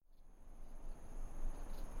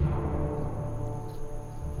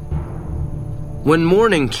When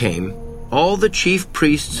morning came, all the chief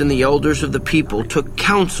priests and the elders of the people took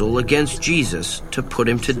counsel against Jesus to put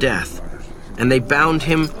him to death. And they bound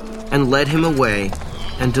him and led him away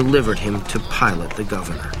and delivered him to Pilate the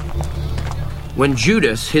governor. When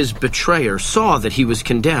Judas, his betrayer, saw that he was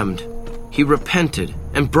condemned, he repented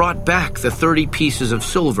and brought back the 30 pieces of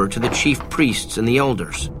silver to the chief priests and the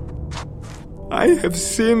elders. I have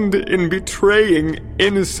sinned in betraying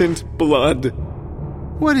innocent blood.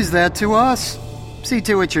 What is that to us? See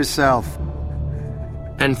to it yourself.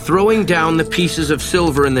 And throwing down the pieces of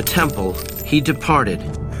silver in the temple, he departed.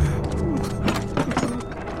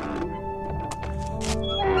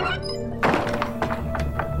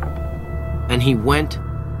 And he went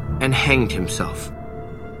and hanged himself.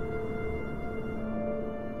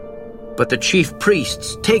 But the chief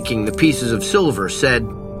priests, taking the pieces of silver, said,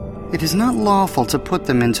 It is not lawful to put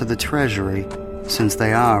them into the treasury, since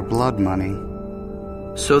they are blood money.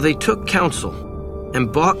 So they took counsel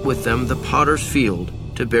and bought with them the potter's field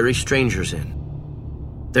to bury strangers in.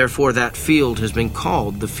 Therefore that field has been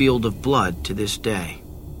called the field of blood to this day.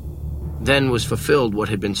 Then was fulfilled what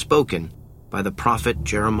had been spoken by the prophet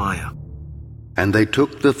Jeremiah. And they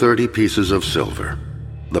took the 30 pieces of silver,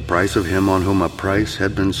 the price of him on whom a price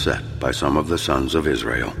had been set by some of the sons of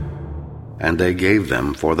Israel, and they gave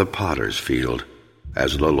them for the potter's field,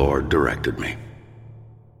 as the Lord directed me.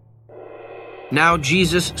 Now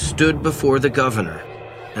Jesus stood before the governor,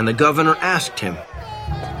 and the governor asked him,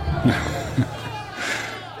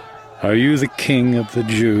 Are you the king of the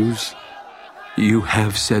Jews? You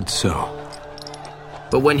have said so.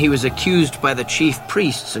 But when he was accused by the chief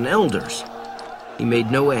priests and elders, he made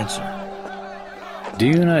no answer. Do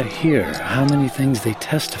you not hear how many things they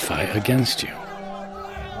testify against you?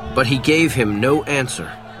 But he gave him no answer,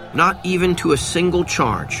 not even to a single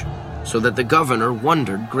charge, so that the governor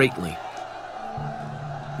wondered greatly.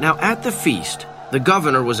 Now at the feast, the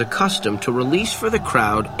governor was accustomed to release for the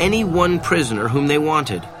crowd any one prisoner whom they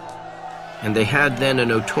wanted. And they had then a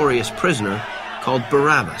notorious prisoner called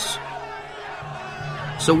Barabbas.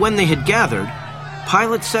 So when they had gathered,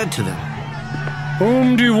 Pilate said to them,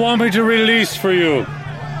 Whom do you want me to release for you?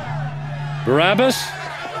 Barabbas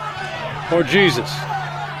or Jesus,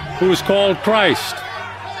 who is called Christ?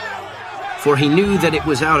 For he knew that it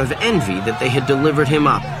was out of envy that they had delivered him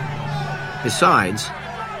up. Besides,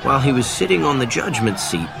 while he was sitting on the judgment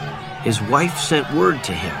seat, his wife sent word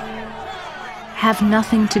to him, Have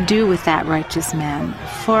nothing to do with that righteous man,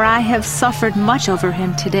 for I have suffered much over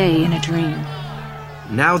him today in a dream.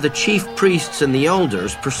 Now the chief priests and the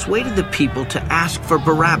elders persuaded the people to ask for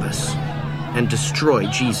Barabbas and destroy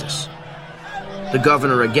Jesus. The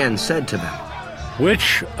governor again said to them,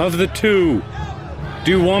 Which of the two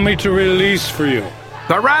do you want me to release for you?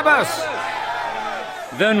 Barabbas!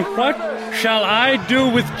 Then what shall I do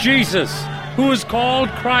with Jesus, who is called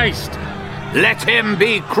Christ? Let him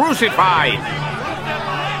be crucified!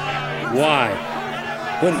 Why?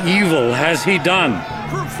 What evil has he done?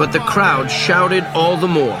 But the crowd shouted all the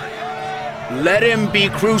more, Let him be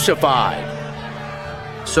crucified!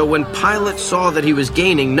 So when Pilate saw that he was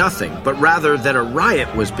gaining nothing, but rather that a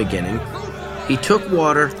riot was beginning, he took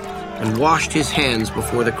water and washed his hands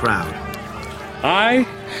before the crowd. I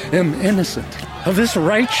am innocent of this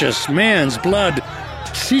righteous man's blood.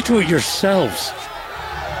 See to it yourselves.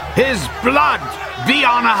 His blood be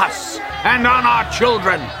on us and on our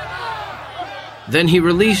children! Then he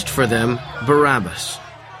released for them Barabbas,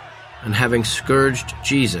 and having scourged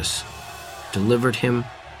Jesus, delivered him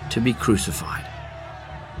to be crucified.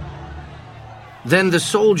 Then the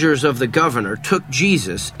soldiers of the governor took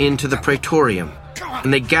Jesus into the praetorium,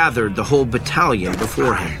 and they gathered the whole battalion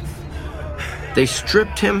before him. They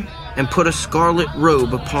stripped him and put a scarlet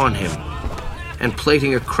robe upon him, and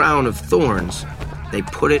plaiting a crown of thorns, they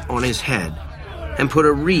put it on his head, and put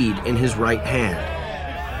a reed in his right hand.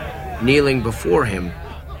 Kneeling before him,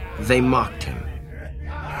 they mocked him.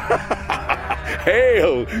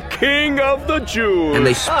 Hail, King of the Jews! And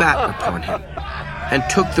they spat upon him, and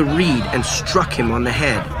took the reed and struck him on the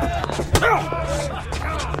head.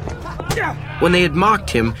 When they had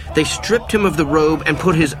mocked him, they stripped him of the robe and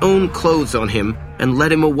put his own clothes on him and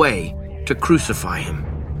led him away to crucify him.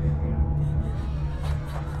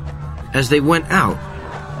 As they went out,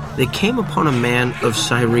 they came upon a man of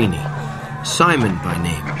Cyrene, Simon by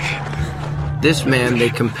name. This man they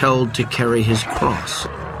compelled to carry his cross.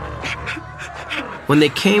 When they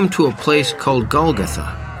came to a place called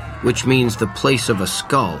Golgotha, which means the place of a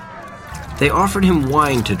skull, they offered him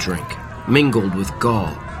wine to drink, mingled with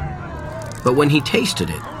gall. But when he tasted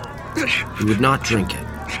it, he would not drink it.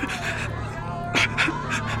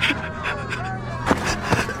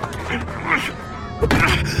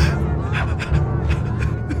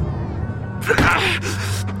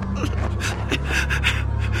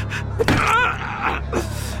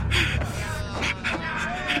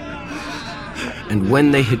 And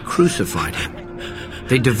when they had crucified him,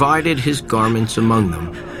 they divided his garments among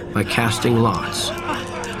them by casting lots.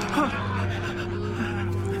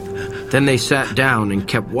 Then they sat down and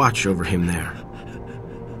kept watch over him there.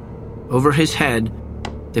 Over his head,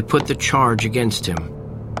 they put the charge against him,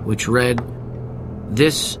 which read,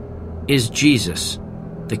 "This is Jesus,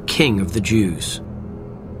 the King of the Jews."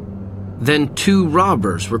 Then 2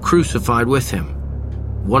 robbers were crucified with him,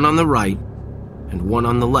 one on the right and one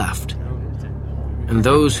on the left. And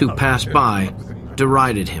those who passed by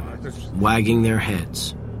derided him, wagging their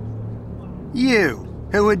heads. You,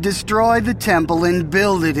 who would destroy the temple and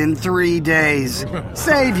build it in 3 days,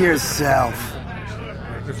 save yourself.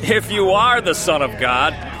 If you are the Son of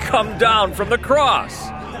God, come down from the cross.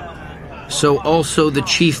 So also the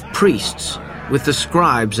chief priests, with the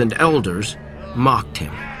scribes and elders, mocked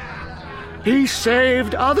him. He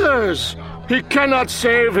saved others. He cannot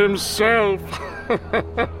save himself.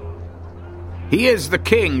 He is the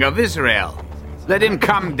King of Israel. Let him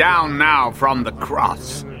come down now from the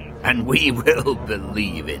cross, and we will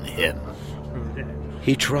believe in him.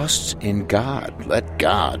 He trusts in God. Let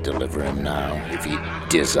God deliver him now, if he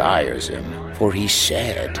desires him. For he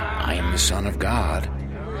said, I am the Son of God.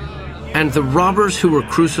 And the robbers who were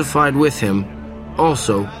crucified with him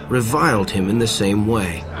also reviled him in the same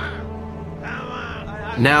way.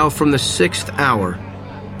 Now from the 6th hour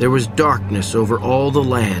there was darkness over all the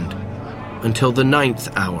land until the 9th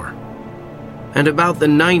hour. And about the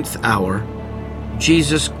 9th hour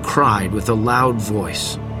Jesus cried with a loud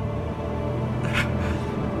voice,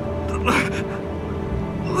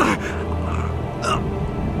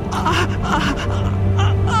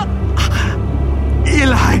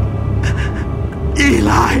 Eli,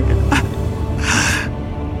 Eli,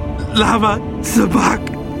 lama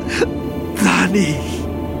sabachthani.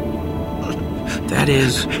 That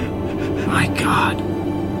is, my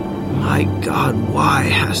God, why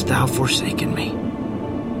hast thou forsaken me?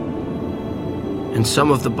 And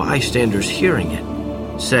some of the bystanders hearing it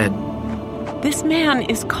said, This man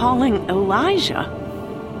is calling Elijah.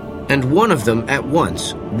 And one of them at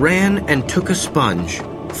once ran and took a sponge,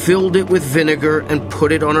 filled it with vinegar and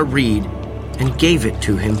put it on a reed, and gave it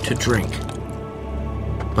to him to drink.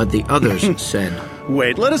 But the others said,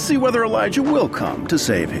 Wait, let us see whether Elijah will come to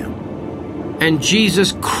save him. And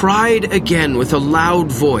Jesus cried again with a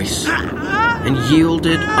loud voice, and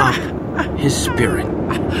yielded up his spirit.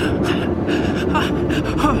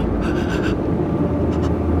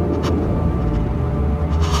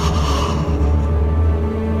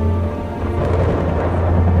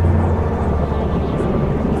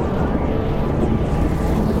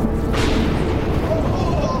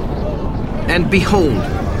 And behold,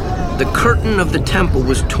 the curtain of the temple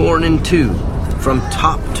was torn in two, from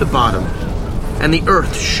top to bottom, and the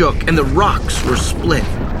earth shook, and the rocks were split.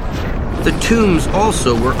 The tombs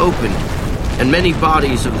also were opened, and many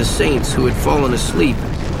bodies of the saints who had fallen asleep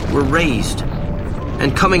were raised.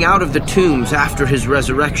 And coming out of the tombs after his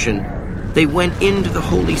resurrection, they went into the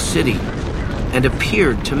holy city and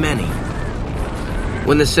appeared to many.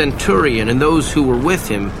 When the centurion and those who were with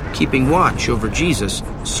him, keeping watch over Jesus,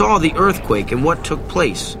 saw the earthquake and what took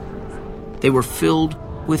place, they were filled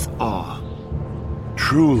with awe.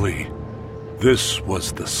 Truly, this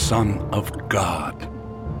was the Son of God.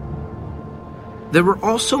 There were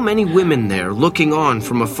also many women there looking on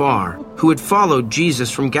from afar, who had followed Jesus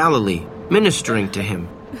from Galilee, ministering to him,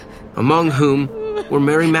 among whom were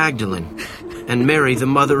Mary Magdalene, and Mary the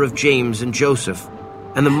mother of James and Joseph,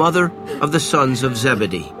 and the mother of the sons of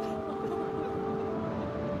Zebedee.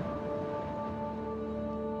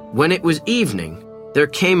 When it was evening, there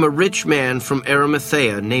came a rich man from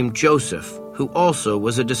Arimathea named Joseph, who also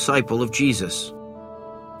was a disciple of Jesus.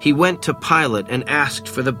 He went to Pilate and asked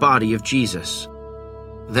for the body of Jesus.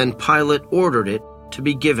 Then Pilate ordered it to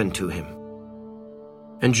be given to him.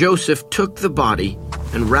 And Joseph took the body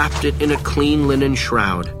and wrapped it in a clean linen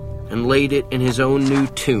shroud and laid it in his own new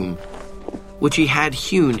tomb, which he had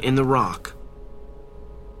hewn in the rock.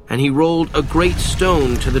 And he rolled a great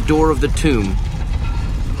stone to the door of the tomb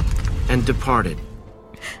and departed.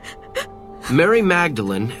 Mary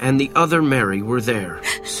Magdalene and the other Mary were there,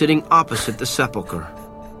 sitting opposite the sepulchre.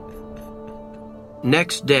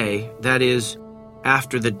 Next day, that is,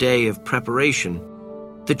 after the day of preparation,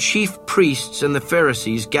 the chief priests and the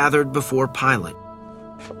Pharisees gathered before Pilate.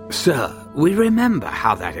 Sir, we remember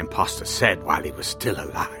how that impostor said while he was still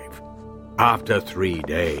alive, After 3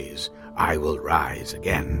 days, I will rise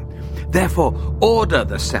again. Therefore, order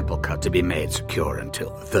the sepulchre to be made secure until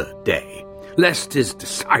the 3rd day, lest his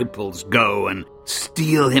disciples go and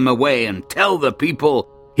steal him away and tell the people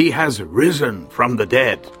he has risen from the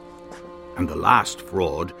dead. and the last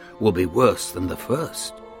fraud will be worse than the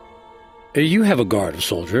first. You have a guard of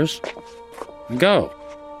soldiers. Go.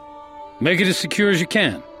 Make it as secure as you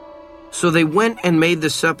can. So they went and made the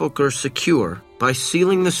sepulchre secure by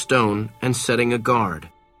sealing the stone and setting a guard.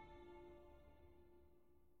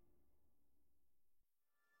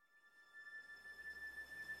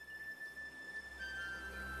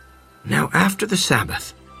 Now after the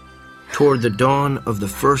Sabbath, toward the dawn of the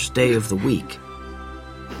first day of the week,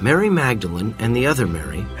 Mary Magdalene and the other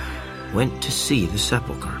Mary went to see the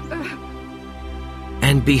sepulchre.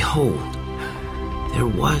 And behold, there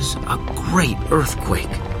was a great earthquake,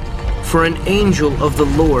 for an angel of the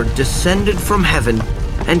Lord descended from heaven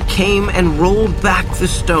and came and rolled back the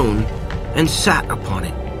stone and sat upon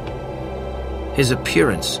it. His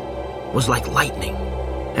appearance was like lightning,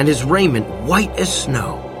 and his raiment white as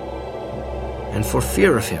snow. And for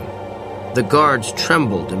fear of him, the guards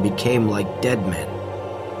trembled and became like dead men.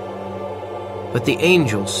 But the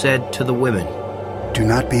angel said to the women, "Do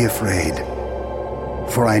not be afraid,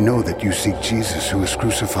 for I know that you seek Jesus who was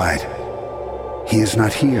crucified. He is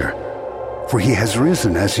not here, for he has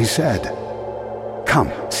risen as he said. Come,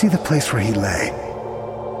 see the place where he lay.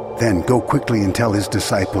 Then go quickly and tell his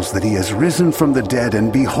disciples that he has risen from the dead,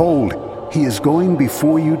 and behold, he is going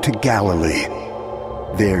before you to Galilee.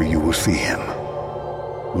 There you will see him.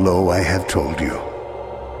 Lo, I have told you."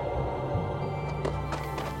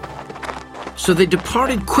 So they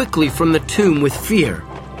departed quickly from the tomb with fear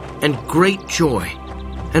and great joy,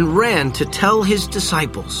 and ran to tell his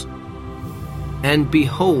disciples. And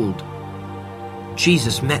behold,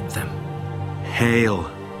 Jesus met them. "Hail!"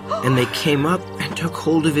 And they came up and took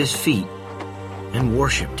hold of his feet and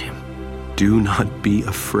worshipped him. "Do not be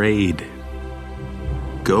afraid.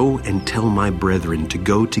 Go and tell my brethren to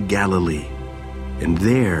go to Galilee, and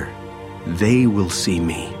there they will see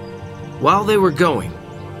me." While they were going,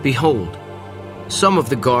 behold, some of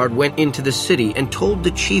the guard went into the city and told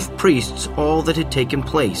the chief priests all that had taken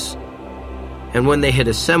place. And when they had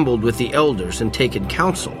assembled with the elders and taken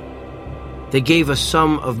counsel, they gave a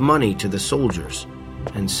sum of money to the soldiers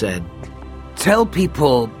and said, "Tell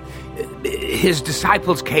people his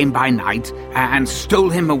disciples came by night and stole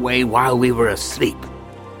him away while we were asleep.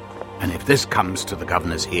 And if this comes to the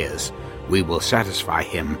governor's ears, we will satisfy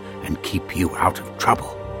him and keep you out of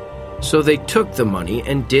trouble." So they took the money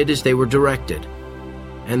and did as they were directed.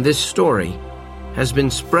 And this story has been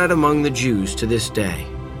spread among the Jews to this day.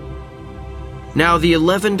 Now the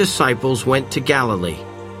 11 disciples went to Galilee,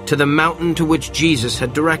 to the mountain to which Jesus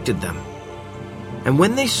had directed them. And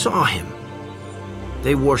when they saw him,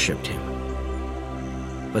 they worshipped him.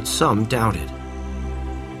 But some doubted.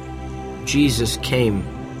 Jesus came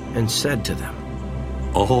and said to them,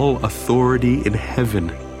 "All authority in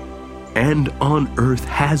heaven and on earth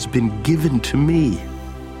has been given to me.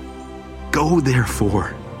 Go,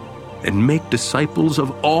 therefore, and make disciples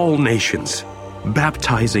of all nations,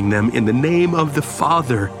 baptizing them in the name of the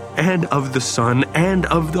Father and of the Son and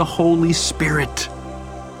of the Holy Spirit,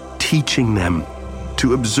 teaching them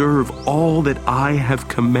to observe all that I have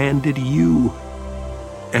commanded you.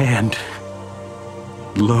 And,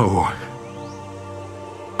 lo,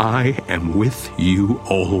 I am with you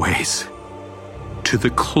always, to the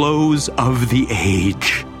close of the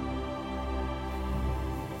age."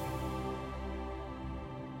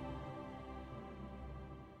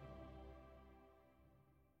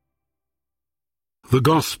 The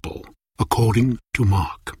Gospel according to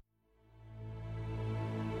Mark.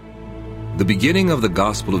 The beginning of the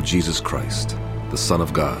Gospel of Jesus Christ, the Son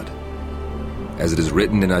of God. As it is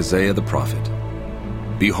written in Isaiah the prophet,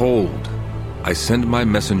 "Behold, I send my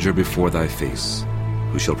messenger before thy face,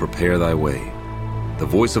 who shall prepare thy way. The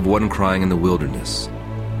voice of one crying in the wilderness,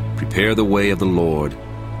 Prepare the way of the Lord,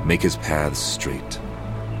 make his paths straight."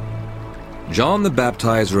 John the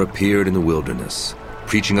Baptizer appeared in the wilderness,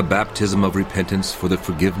 preaching a baptism of repentance for the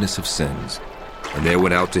forgiveness of sins. And there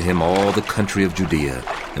went out to him all the country of Judea,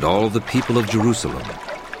 and all the people of Jerusalem.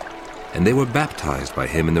 And they were baptized by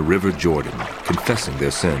him in the river Jordan, confessing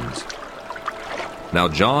their sins. Now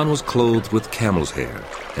John was clothed with camel's hair,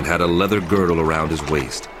 and had a leather girdle around his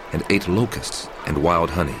waist, and ate locusts and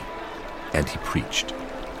wild honey. And he preached,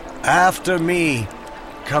 "After me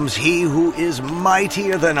comes he who is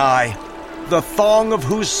mightier than I, the thong of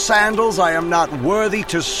whose sandals I am not worthy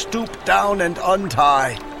to stoop down and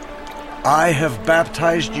untie. I have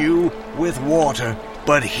baptized you with water,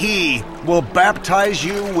 but he will baptize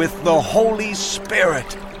you with the Holy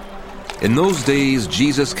Spirit." In those days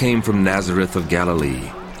Jesus came from Nazareth of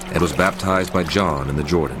Galilee, and was baptized by John in the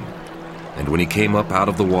Jordan. And when he came up out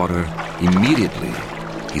of the water, immediately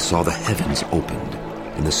he saw the heavens opened,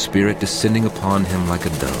 and the Spirit descending upon him like a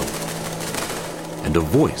dove. and a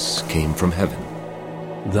voice came from heaven.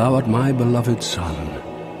 Thou art my beloved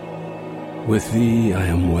Son. With thee I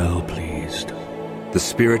am well pleased. The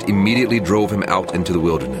Spirit immediately drove him out into the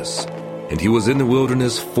wilderness, and he was in the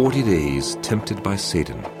wilderness 40 days, tempted by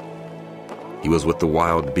Satan. He was with the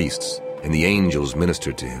wild beasts, and the angels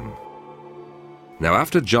ministered to him. Now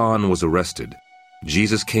after John was arrested,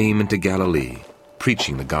 Jesus came into Galilee,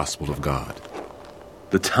 preaching the gospel of God.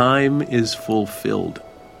 The time is fulfilled,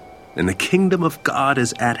 and the kingdom of God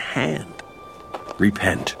is at hand.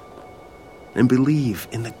 Repent and believe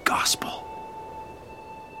in the gospel.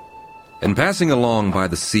 And passing along by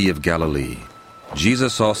the Sea of Galilee,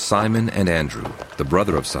 Jesus saw Simon and Andrew, the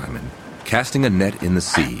brother of Simon, casting a net in the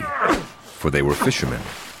sea, for they were fishermen.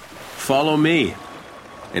 Follow me,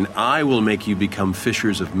 and I will make you become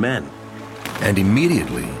fishers of men. And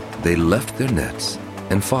immediately they left their nets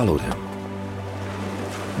and followed him.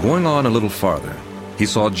 Going on a little farther, he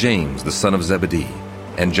saw James, the son of Zebedee,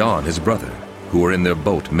 and John, his brother, who were in their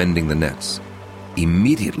boat mending the nets.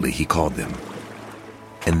 Immediately he called them.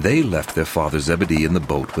 And they left their father Zebedee in the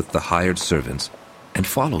boat with the hired servants and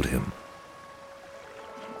followed him.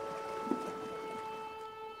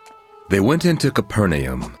 They went into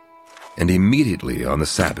Capernaum, and immediately on the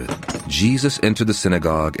Sabbath Jesus entered the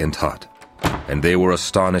synagogue and taught. And they were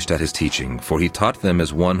astonished at his teaching, for he taught them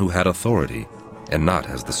as one who had authority, and not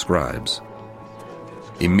as the scribes.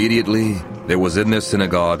 Immediately there was in their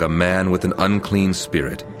synagogue a man with an unclean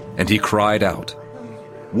spirit, and he cried out,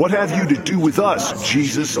 "What have you to do with us,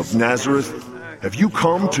 Jesus of Nazareth? Have you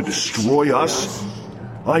come to destroy us?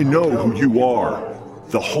 I know who you are,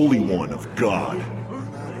 the Holy One of God."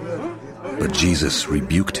 But Jesus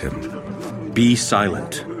rebuked him. Be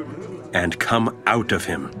silent, and come out of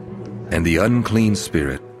him. And the unclean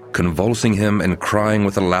spirit, convulsing him and crying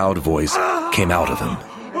with a loud voice, came out of him.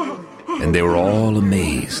 And they were all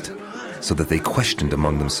amazed, so that they questioned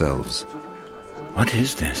among themselves, "What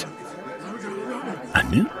is this? A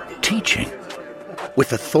new teaching.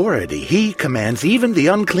 With authority he commands even the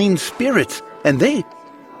unclean spirits, and they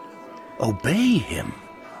obey him."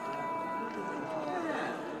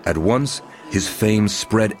 At once his fame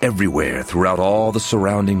spread everywhere throughout all the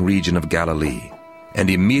surrounding region of Galilee. And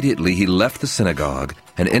immediately he left the synagogue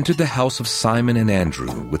and entered the house of Simon and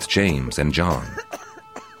Andrew with James and John.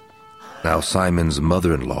 Now Simon's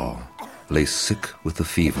mother-in-law lay sick with a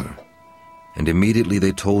fever, and immediately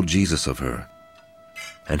they told Jesus of her.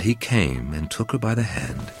 And he came and took her by the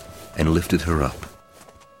hand and lifted her up,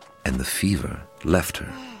 and the fever left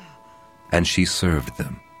her, and she served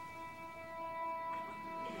them.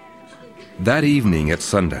 That evening at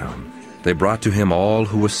sundown, they brought to him all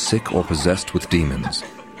who were sick or possessed with demons,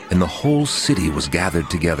 and the whole city was gathered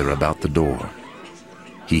together about the door.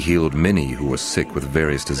 He healed many who were sick with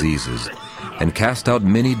various diseases, and cast out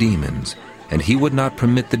many demons, and he would not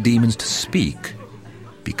permit the demons to speak,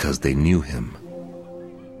 because they knew him.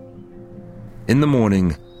 In the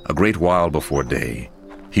morning, a great while before day,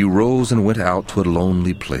 he rose and went out to a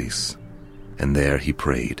lonely place, and there he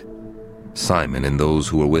prayed. Simon and those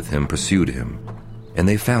who were with him pursued him, and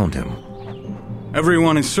they found him.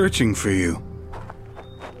 "Everyone is searching for you."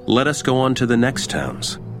 "Let us go on to the next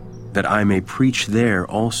towns, that I may preach there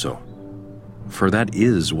also. For that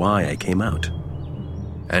is why I came out."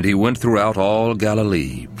 And he went throughout all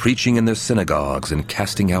Galilee, preaching in their synagogues and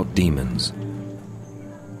casting out demons.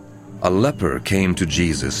 A leper came to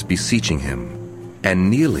Jesus, beseeching him, and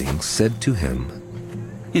kneeling said to him,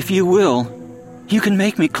 "If you will, you can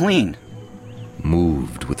make me clean."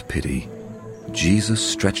 Moved with pity, Jesus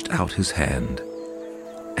stretched out his hand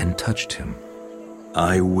and touched him.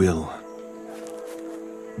 "I will.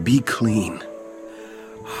 Be clean."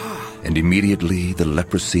 And immediately the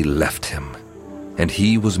leprosy left him, and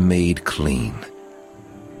he was made clean.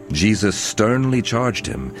 Jesus sternly charged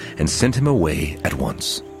him and sent him away at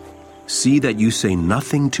once. "See that you say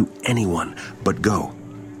nothing to anyone, but go.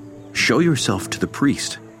 Show yourself to the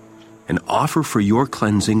priest, and offer for your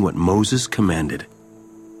cleansing what Moses commanded,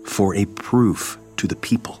 for a proof to the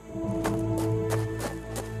people."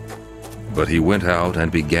 But he went out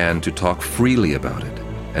and began to talk freely about it,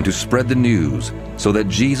 and to spread the news, so that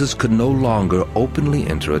Jesus could no longer openly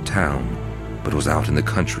enter a town, but was out in the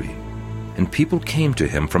country, and people came to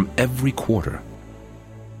him from every quarter.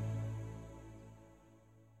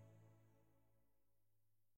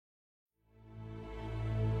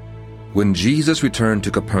 When Jesus returned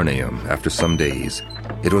to Capernaum after some days,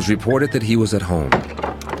 it was reported that he was at home,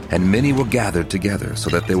 and many were gathered together so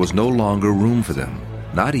that there was no longer room for them,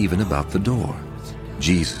 not even about the door.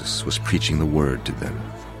 Jesus was preaching the word to them.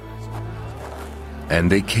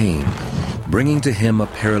 And they came, bringing to him a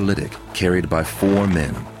paralytic carried by 4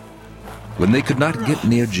 men. When they could not get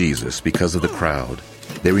near Jesus because of the crowd,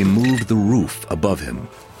 they removed the roof above him.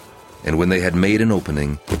 And when they had made an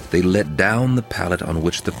opening, they let down the pallet on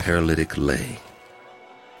which the paralytic lay.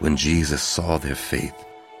 When Jesus saw their faith,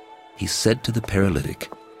 he said to the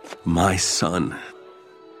paralytic, "My son,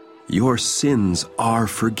 your sins are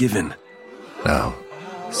forgiven." Now,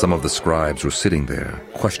 some of the scribes were sitting there,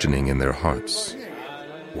 questioning in their hearts,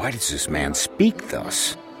 "Why does this man speak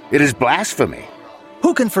thus? It is blasphemy.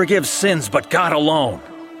 Who can forgive sins but God alone?"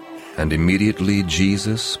 And immediately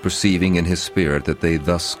Jesus, perceiving in his spirit that they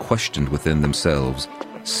thus questioned within themselves,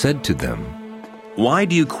 said to them, "Why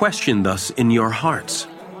do you question thus in your hearts?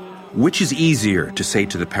 Which is easier to say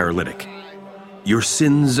to the paralytic, 'Your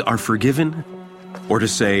sins are forgiven,' or to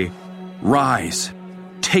say, 'Rise,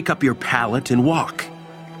 take up your pallet and walk'?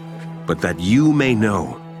 But that you may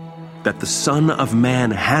know that the Son of Man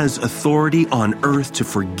has authority on earth to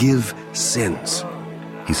forgive sins."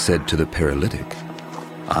 He said to the paralytic,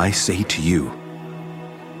 "I say to you,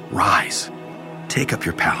 rise, take up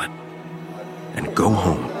your pallet, and go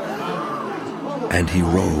home." And he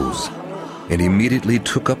rose, and immediately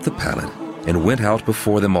took up the pallet, and went out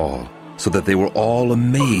before them all, so that they were all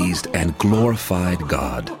amazed and glorified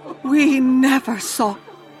God. "We never saw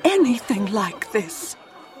anything like this."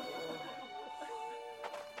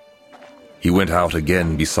 He went out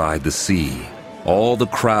again beside the sea. All the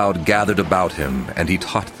crowd gathered about him, and he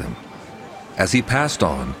taught them. As he passed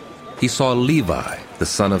on, he saw Levi, the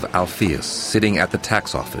son of Alphaeus, sitting at the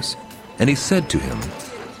tax office, and he said to him,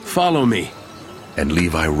 "Follow me." And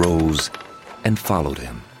Levi rose and followed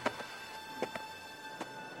him.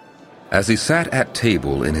 As he sat at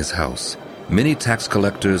table in his house, many tax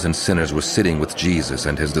collectors and sinners were sitting with Jesus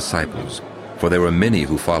and his disciples, for there were many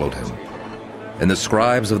who followed him. And the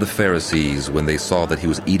scribes of the Pharisees, when they saw that he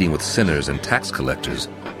was eating with sinners and tax collectors,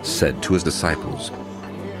 said to his disciples,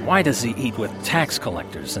 "Why does he eat with tax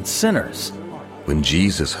collectors and sinners?" When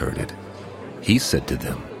Jesus heard it, he said to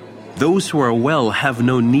them, "Those who are well have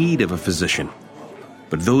no need of a physician,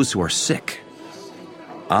 but those who are sick.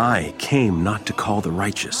 I came not to call the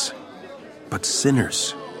righteous, but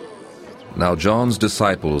sinners." Now John's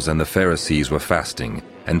disciples and the Pharisees were fasting,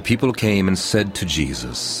 and people came and said to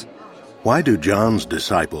Jesus, "Why do John's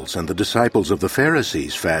disciples and the disciples of the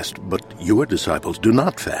Pharisees fast, but your disciples do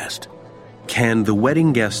not fast?" Can the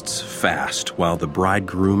wedding guests fast while the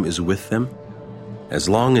bridegroom is with them? As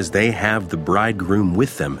long as they have the bridegroom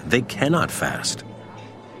with them, they cannot fast.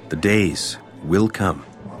 The days will come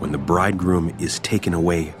when the bridegroom is taken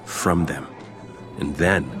away from them, and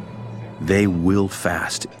then they will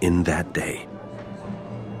fast in that day.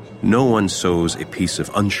 No one sews a piece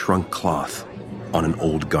of unshrunk cloth on an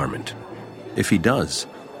old garment. If he does,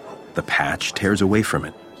 the patch tears away from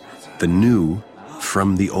it, the new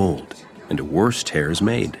from the old, and a worse tear is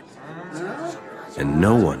made. And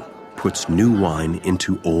no one puts new wine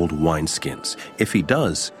into old wineskins. If he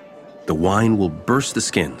does, the wine will burst the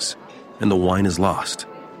skins, and the wine is lost.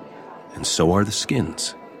 And so are the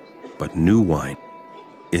skins. But new wine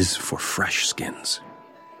is for fresh skins.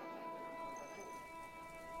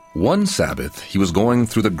 One Sabbath he was going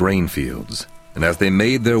through the grain fields, and as they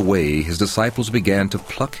made their way, his disciples began to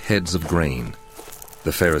pluck heads of grain.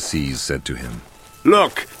 The Pharisees said to him,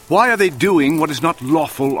 "Look, why are they doing what is not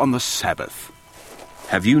lawful on the Sabbath?"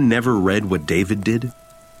 Have you never read what David did?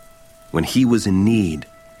 When he was in need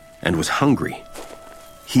and was hungry,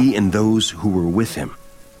 he and those who were with him,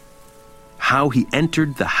 how he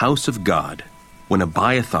entered the house of God when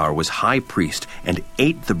Abiathar was high priest and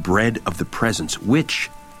ate the bread of the presence, which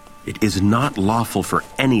it is not lawful for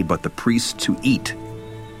any but the priest to eat,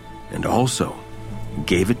 and also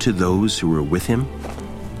gave it to those who were with him.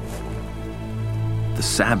 The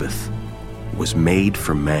Sabbath was made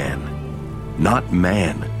for man, not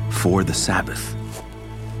man for the Sabbath.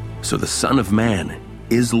 So the Son of Man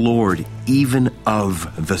is Lord even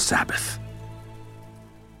of the Sabbath."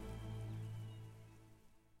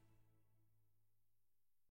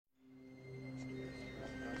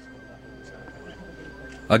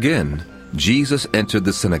 Again, Jesus entered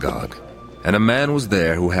the synagogue, and a man was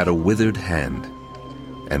there who had a withered hand.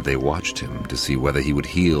 And they watched him to see whether he would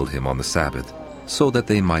heal him on the Sabbath, so that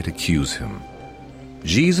they might accuse him.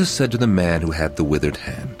 Jesus said to the man who had the withered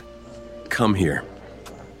hand, "Come here.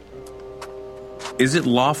 Is it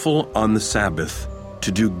lawful on the Sabbath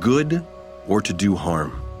to do good or to do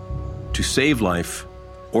harm, to save life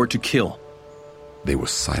or to kill?" They were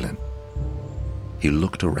silent. He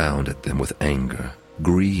looked around at them with anger,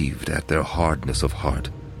 grieved at their hardness of heart,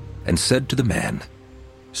 and said to the man,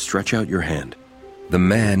 "Stretch out your hand." The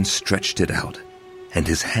man stretched it out, and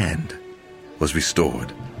his hand was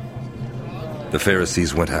restored. The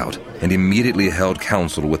Pharisees went out and immediately held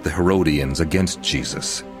counsel with the Herodians against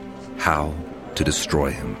Jesus, how to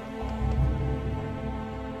destroy him.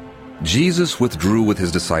 Jesus withdrew with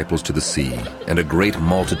his disciples to the sea, and a great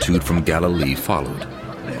multitude from Galilee followed,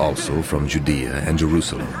 also from Judea and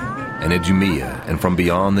Jerusalem, and Idumea, and from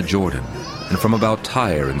beyond the Jordan, and from about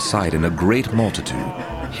Tyre and Sidon a great multitude,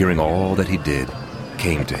 hearing all that he did,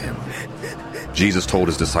 came to him. Jesus told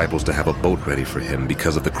his disciples to have a boat ready for him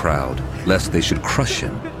because of the crowd, lest they should crush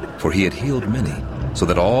him, for he had healed many, so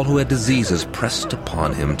that all who had diseases pressed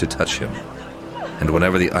upon him to touch him. And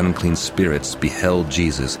whenever the unclean spirits beheld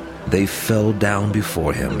Jesus, they fell down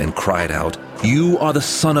before him and cried out, "You are the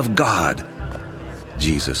Son of God!"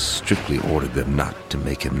 Jesus strictly ordered them not to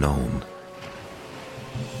make him known.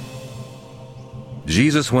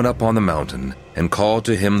 Jesus went up on the mountain and called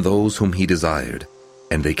to him those whom he desired,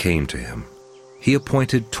 and they came to him. He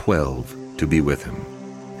appointed 12 to be with him,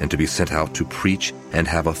 and to be sent out to preach and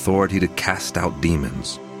have authority to cast out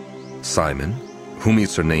demons: Simon, whom he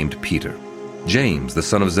surnamed Peter, James the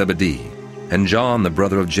son of Zebedee, and John the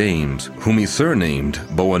brother of James, whom he surnamed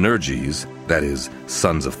Boanerges, that is,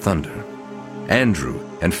 sons of thunder, Andrew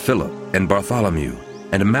and Philip and Bartholomew,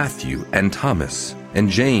 and Matthew and Thomas, and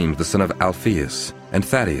James the son of Alphaeus, and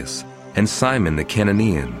Thaddeus, and Simon the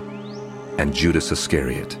Cananean, and Judas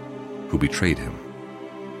Iscariot, who betrayed him.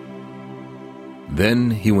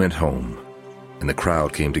 Then he went home, and the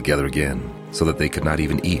crowd came together again, so that they could not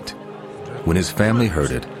even eat. When his family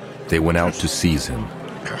heard it, they went out to seize him.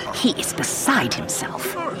 He is beside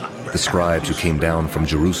himself. The scribes who came down from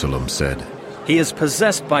Jerusalem said, He is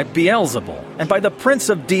possessed by Beelzebul, and by the prince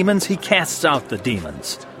of demons he casts out the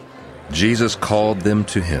demons. Jesus called them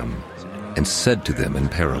to him, and said to them in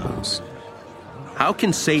parables, How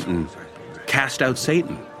can Satan cast out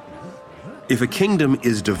Satan? If a kingdom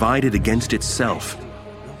is divided against itself,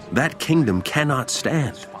 that kingdom cannot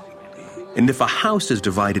stand. And if a house is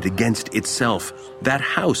divided against itself, that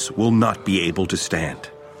house will not be able to stand.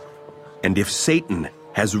 And if Satan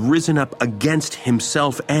has risen up against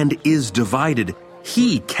himself and is divided,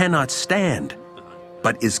 he cannot stand,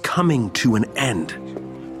 but is coming to an end.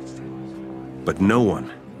 But no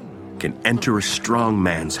one can enter a strong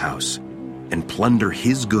man's house and plunder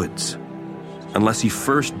his goods unless he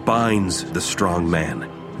first binds the strong man.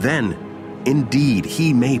 Then, indeed,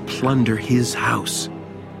 he may plunder his house.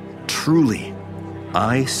 Truly,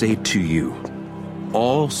 I say to you,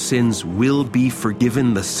 all sins will be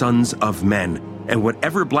forgiven the sons of men, and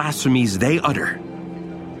whatever blasphemies they utter.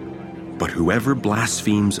 But whoever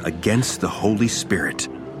blasphemes against the Holy Spirit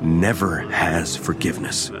never has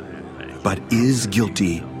forgiveness, but is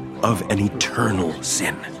guilty of an eternal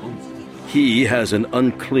sin. He has an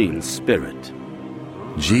unclean spirit.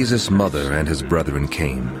 Jesus' mother and his brethren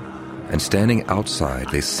came, and standing outside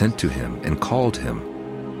they sent to him and called him.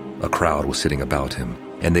 A crowd was sitting about him,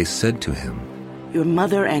 and they said to him, Your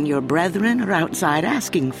mother and your brethren are outside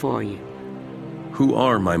asking for you. Who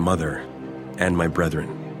are my mother and my brethren?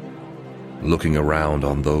 Looking around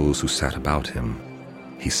on those who sat about him,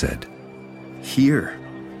 he said, Here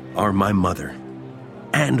are my mother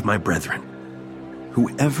and my brethren.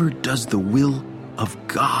 Whoever does the will of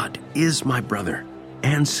God is my brother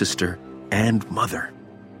and sister and mother.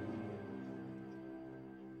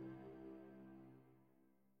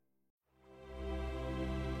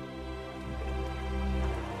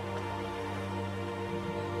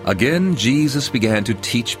 Again Jesus began to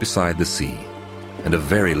teach beside the sea, and a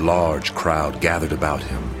very large crowd gathered about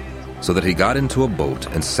him, so that he got into a boat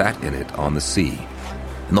and sat in it on the sea.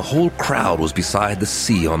 And the whole crowd was beside the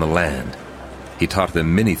sea on the land. He taught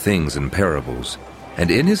them many things in parables, and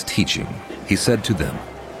in his teaching he said to them,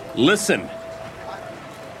 Listen!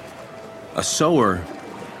 A sower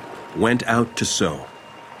went out to sow,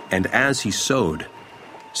 and as he sowed,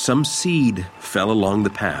 some seed fell along the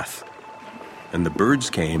path, and the birds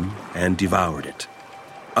came and devoured it.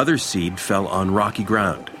 Other seed fell on rocky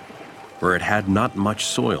ground, where it had not much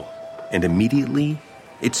soil, and immediately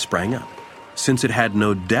it sprang up, since it had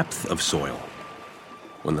no depth of soil.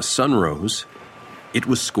 When the sun rose, it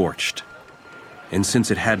was scorched, and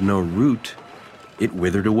since it had no root, it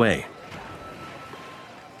withered away.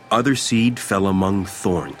 Other seed fell among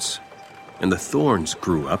thorns, and the thorns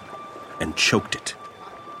grew up and choked it,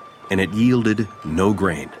 and it yielded no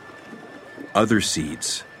grain. Other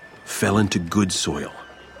seeds fell into good soil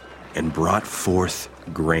and brought forth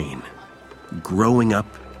grain, growing up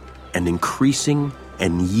and increasing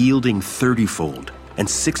and yielding 30-fold and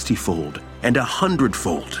 60-fold and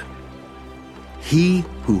 100-fold. He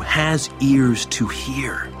who has ears to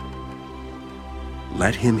hear,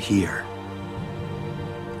 let him hear.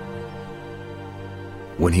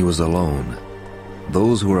 When he was alone,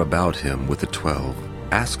 those who were about him with the 12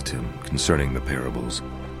 asked him concerning the parables.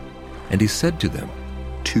 And he said to them,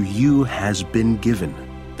 To you has been given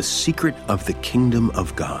the secret of the kingdom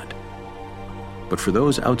of God. But for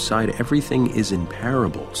those outside, everything is in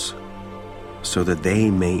parables, so that they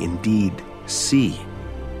may indeed see,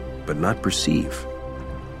 but not perceive,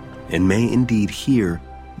 and may indeed hear,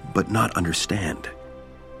 but not understand,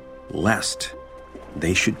 lest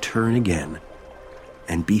they should turn again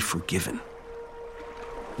and be forgiven.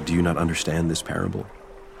 Do you not understand this parable?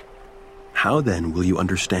 How then will you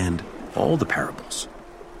understand all the parables?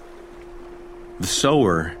 The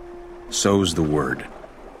sower sows the word.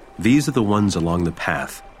 These are the ones along the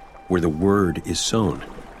path where the word is sown.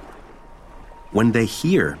 When they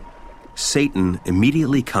hear, Satan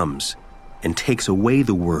immediately comes and takes away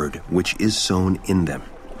the word which is sown in them.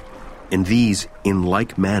 And these, in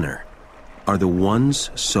like manner, are the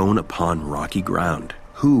ones sown upon rocky ground,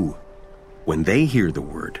 who, when they hear the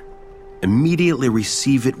word, immediately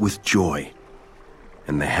receive it with joy,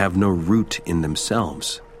 and they have no root in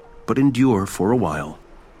themselves, but endure for a while.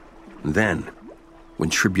 Then, when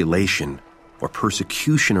tribulation or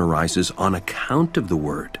persecution arises on account of the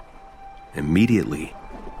word, immediately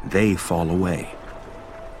they fall away.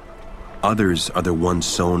 Others are the ones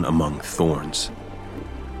sown among thorns.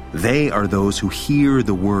 They are those who hear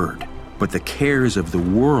the word, but the cares of the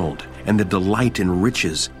world and the delight in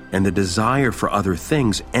riches and the desire for other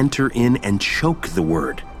things enter in and choke the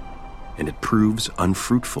word, and it proves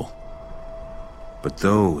unfruitful. But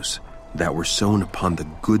those that were sown upon the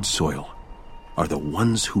good soil are the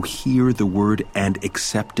ones who hear the word and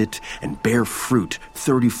accept it and bear fruit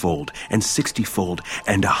 30-fold and 60-fold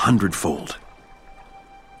and 100-fold.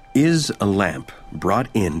 Is a lamp brought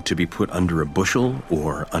in to be put under a bushel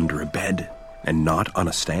or under a bed, and not on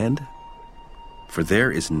a stand? For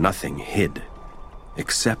there is nothing hid,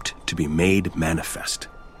 except to be made manifest.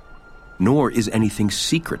 Nor is anything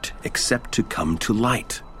secret, except to come to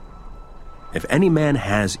light. If any man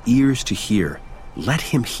has ears to hear, let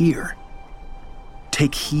him hear.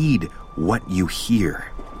 Take heed what you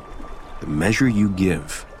hear. The measure you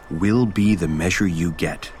give will be the measure you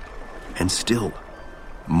get, and still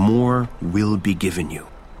more will be given you.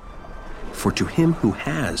 For to him who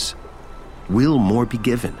has, will more be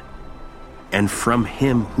given, and from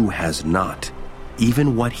him who has not,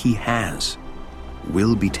 even what he has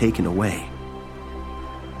will be taken away.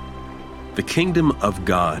 The kingdom of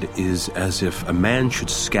God is as if a man should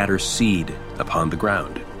scatter seed upon the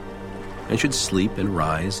ground, and should sleep and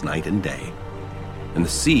rise night and day, and the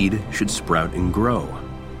seed should sprout and grow.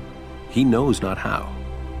 He knows not how.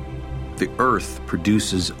 The earth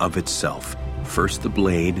produces of itself first the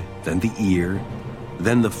blade, then the ear,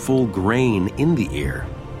 then the full grain in the ear.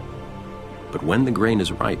 But when the grain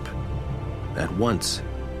is ripe, at once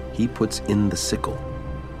he puts in the sickle,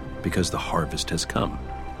 because the harvest has come.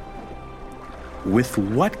 With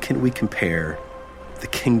what can we compare the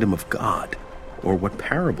kingdom of God? Or what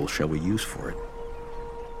parable shall we use for it?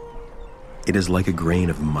 It is like a grain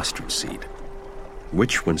of mustard seed,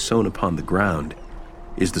 which, when sown upon the ground,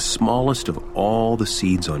 is the smallest of all the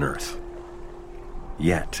seeds on earth.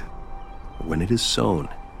 Yet, when it is sown,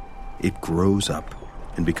 it grows up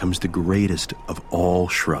and becomes the greatest of all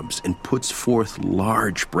shrubs and puts forth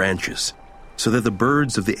large branches, so that the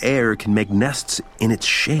birds of the air can make nests in its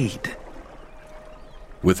shade.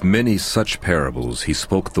 With many such parables he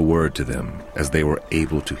spoke the word to them, as they were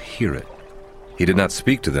able to hear it. He did not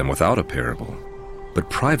speak to them without a parable, but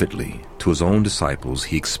privately to his own disciples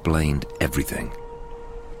he explained everything.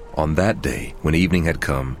 On that day, when evening had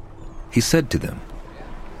come, he said to them,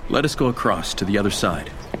 Let us go across to the other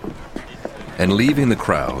side. And leaving the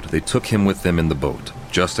crowd, they took him with them in the boat,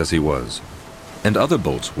 just as he was, and other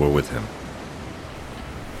boats were with him.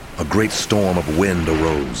 A great storm of wind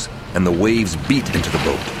arose, and the waves beat into the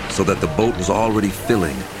boat, so that the boat was already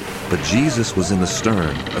filling. But Jesus was in the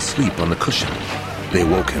stern, asleep on the cushion. They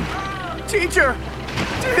woke him. Teacher,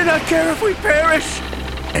 do you not care if we perish?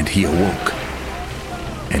 And he awoke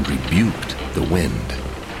and rebuked the wind.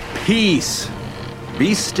 Peace!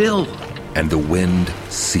 Be still! And the wind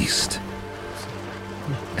ceased,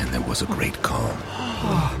 and there was a great calm.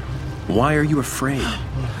 Why are you afraid?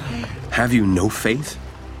 Have you no faith?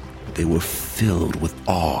 They were filled with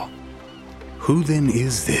awe. Who then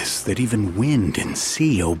is this that even wind and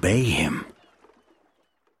sea obey him?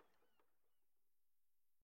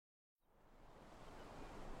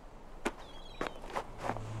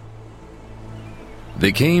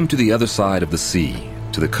 They came to the other side of the sea,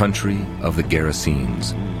 to the country of the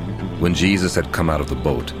Gerasenes. When Jesus had come out of the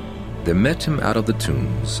boat, there met him out of the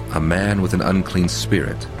tombs a man with an unclean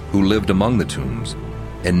spirit, who lived among the tombs,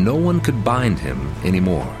 and no one could bind him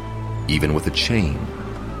anymore, even with a chain,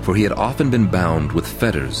 for he had often been bound with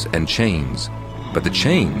fetters and chains. But the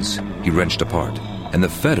chains he wrenched apart, and the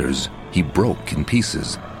fetters he broke in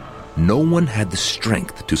pieces. No one had the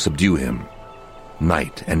strength to subdue him.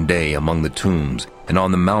 Night and day among the tombs and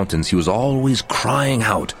on the mountains he was always crying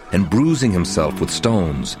out and bruising himself with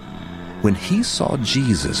stones. When he saw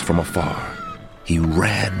Jesus from afar, he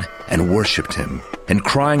ran and worshipped him, and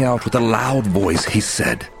crying out with a loud voice, he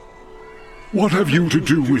said, "What have you to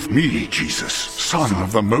do with me, Jesus, Son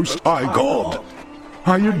of the Most High God?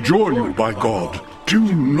 I adjure you by God, do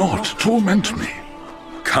not torment me."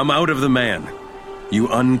 Come out of the man, you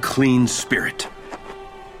unclean spirit.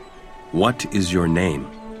 What is your name?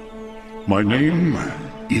 My name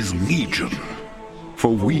is Legion,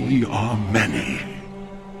 for we are many.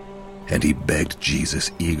 And he begged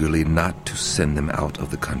Jesus eagerly not to send them out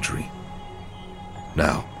of the country.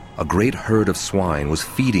 Now, a great herd of swine was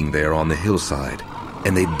feeding there on the hillside,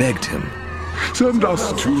 and they begged him, "Send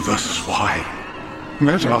us to the swine.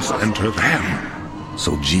 Let us enter them."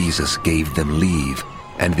 So Jesus gave them leave,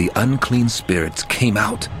 and the unclean spirits came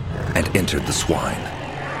out and entered the swine.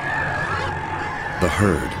 The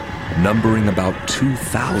herd, numbering about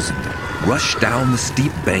 2,000, rushed down the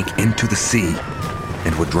steep bank into the sea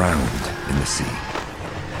and were drowned in the sea.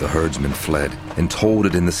 The herdsmen fled and told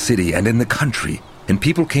it in the city and in the country, and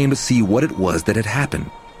people came to see what it was that had happened.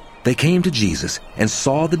 They came to Jesus and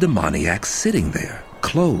saw the demoniac sitting there,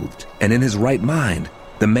 clothed and in his right mind,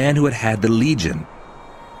 the man who had had the legion,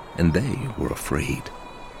 and they were afraid.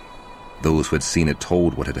 Those who had seen it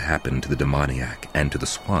told what had happened to the demoniac and to the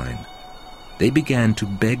swine. They began to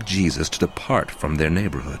beg Jesus to depart from their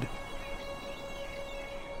neighborhood.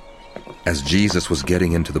 As Jesus was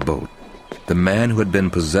getting into the boat, the man who had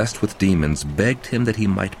been possessed with demons begged him that he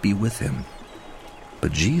might be with him.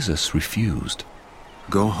 But Jesus refused.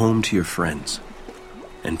 Go home to your friends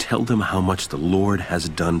and tell them how much the Lord has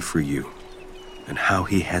done for you and how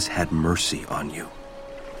he has had mercy on you.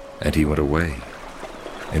 And he went away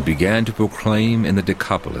and began to proclaim in the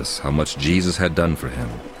Decapolis how much Jesus had done for him,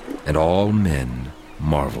 and all men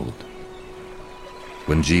marveled.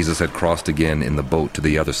 When Jesus had crossed again in the boat to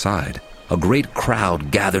the other side, a great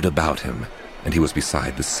crowd gathered about him, and he was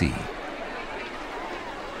beside the sea.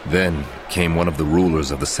 Then came one of the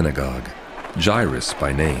rulers of the synagogue, Jairus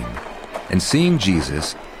by name, and seeing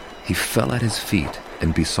Jesus, he fell at his feet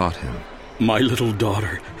and besought him. My little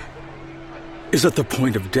daughter is at the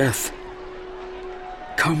point of death.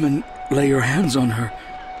 Come and lay your hands on her,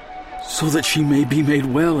 so that she may be made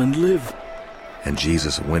well and live. And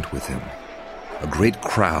Jesus went with him. A great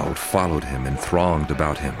crowd followed him and thronged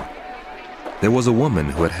about him. There was a woman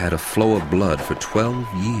who had had a flow of blood for 12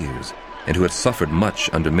 years, and who had suffered much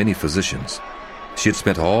under many physicians. She had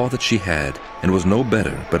spent all that she had, and was no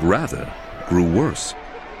better, but rather grew worse.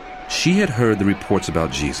 She had heard the reports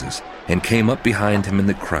about Jesus, and came up behind him in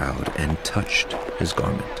the crowd, and touched his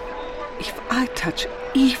garment. If I touch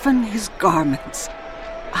even his garments,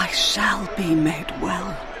 I shall be made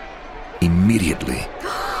well. Immediately,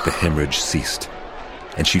 the hemorrhage ceased,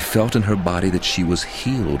 and she felt in her body that she was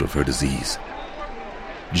healed of her disease.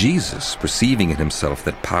 Jesus, perceiving in himself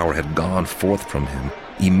that power had gone forth from him,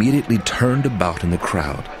 immediately turned about in the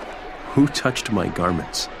crowd. Who touched my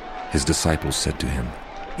garments? His disciples said to him,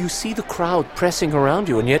 You see the crowd pressing around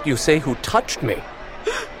you, and yet you say, Who touched me?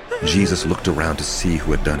 Jesus looked around to see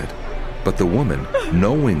who had done it. But the woman,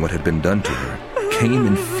 knowing what had been done to her, came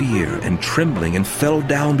in fear and trembling and fell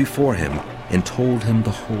down before him and told him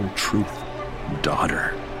the whole truth.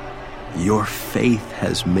 Daughter, your faith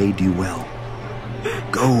has made you well.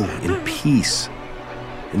 Go in peace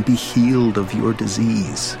and be healed of your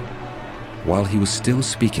disease. While he was still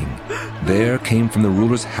speaking, there came from the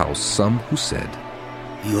ruler's house some who said,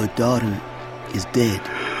 Your daughter is dead.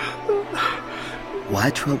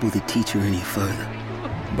 Why trouble the teacher any further?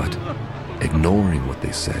 But, ignoring what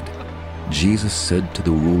they said, Jesus said to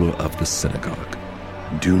the ruler of the synagogue,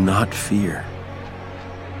 Do not fear,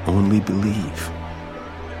 only believe.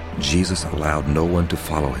 Jesus allowed no one to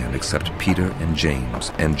follow him except Peter and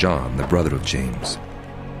James and John, the brother of James.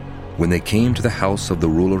 When they came to the house of the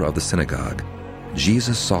ruler of the synagogue,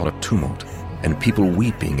 Jesus saw a tumult and people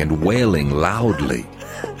weeping and wailing loudly.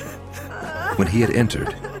 When he had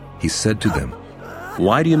entered, he said to them,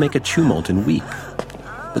 Why do you make a tumult and weep?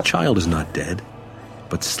 The child is not dead,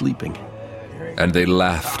 but sleeping. And they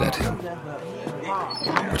laughed at him.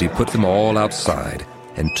 But he put them all outside,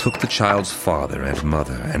 and took the child's father and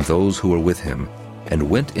mother and those who were with him, and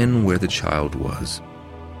went in where the child was.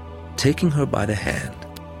 Taking her by the hand,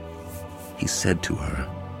 he said to her,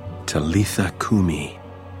 Talitha Kumi,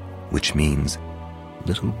 which means,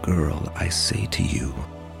 "Little girl, I say to you,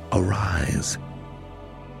 arise."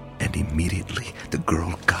 And immediately the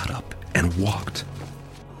girl got up and walked.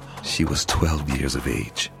 She was 12 years of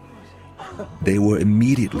age. They were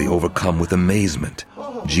immediately overcome with amazement.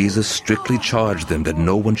 Jesus strictly charged them that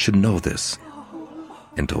no one should know this,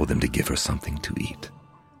 and told them to give her something to eat.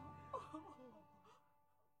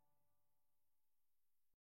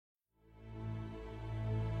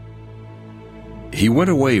 He went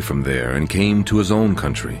away from there and came to his own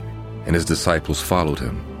country, and his disciples followed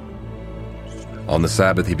him. On the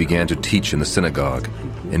Sabbath he began to teach in the synagogue,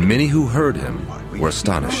 and many who heard him were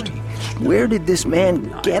astonished. "Where did this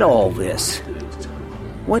man get all this?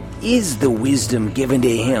 What is the wisdom given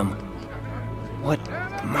to him? What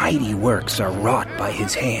mighty works are wrought by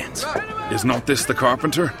his hands?" Is not this the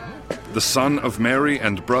carpenter, the son of Mary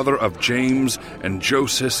and brother of James and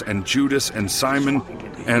Joseph and Judas and Simon,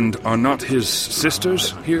 and are not his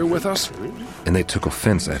sisters here with us? And they took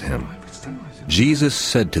offense at him. Jesus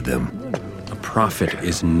said to them, "A prophet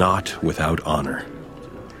is not without honor,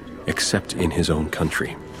 except in his own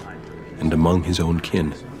country, and among his own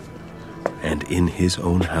kin, and in his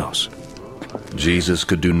own house." Jesus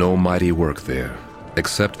could do no mighty work there,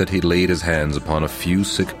 except that he laid his hands upon a few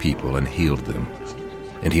sick people and healed them,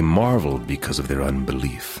 and he marveled because of their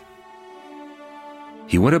unbelief.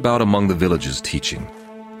 He went about among the villages teaching,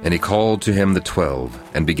 and he called to him the 12,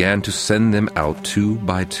 and began to send them out 2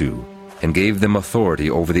 by 2, and gave them authority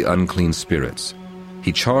over the unclean spirits.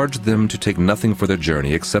 He charged them to take nothing for their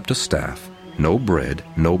journey except a staff, no bread,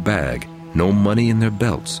 no bag, no money in their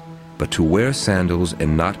belts, but to wear sandals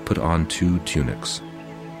and not put on 2 tunics.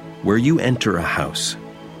 "Where you enter a house,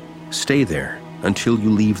 stay there until you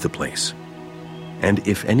leave the place. And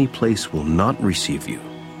if any place will not receive you,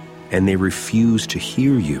 and they refuse to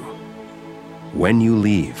hear you, when you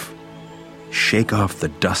leave, shake off the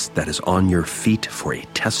dust that is on your feet for a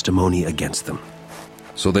testimony against them."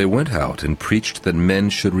 So they went out and preached that men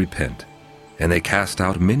should repent. And they cast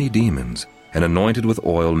out many demons, and anointed with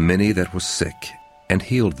oil many that were sick, and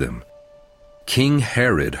healed them. King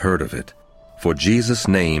Herod heard of it, for Jesus'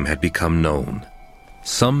 name had become known.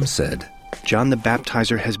 Some said, "John the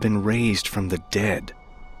Baptizer has been raised from the dead.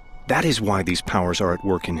 That is why these powers are at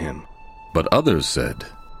work in him." But others said,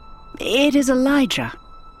 "It is Elijah."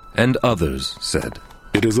 And others said,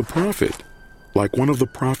 "It is a prophet, like one of the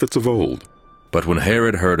prophets of old." But when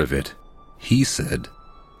Herod heard of it, he said,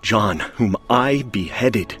 "John, whom I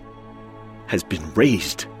beheaded, has been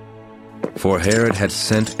raised." For Herod had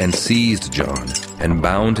sent and seized John, and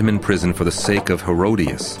bound him in prison for the sake of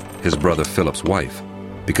Herodias, his brother Philip's wife,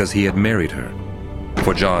 because he had married her.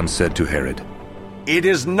 For John said to Herod, "It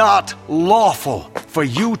is not lawful for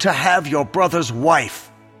you to have your brother's wife."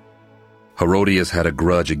 Herodias had a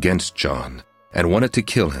grudge against John, and wanted to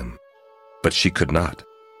kill him, but she could not.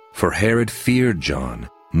 For Herod feared John,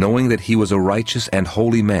 knowing that he was a righteous and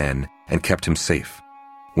holy man, and kept him safe.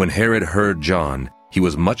 When Herod heard John, he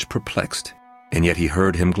was much perplexed, and yet he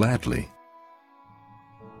heard him gladly.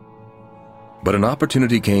 But an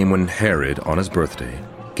opportunity came when Herod, on his birthday,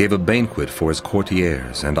 gave a banquet for his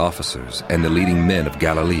courtiers and officers and the leading men of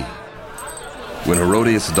Galilee. When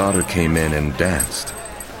Herodias' daughter came in and danced,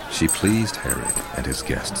 she pleased Herod and his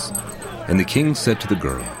guests. And the king said to the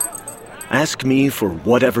girl, "Ask me for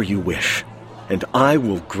whatever you wish, and I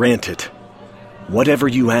will grant it. Whatever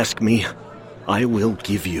you ask me, I will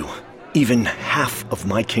give you, even half of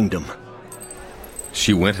my kingdom."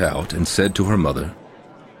 She went out and said to her mother,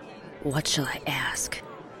 "What shall I ask?"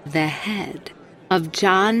 "The head of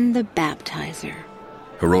John the Baptizer."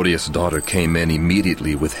 Herodias' daughter came in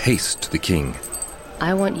immediately with haste to the king.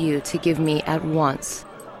 "I want you to give me at once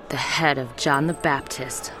the head of John the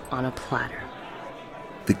Baptist on a platter."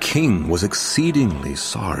 The king was exceedingly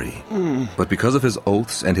sorry, but because of his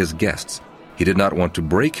oaths and his guests, he did not want to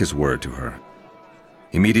break his word to her.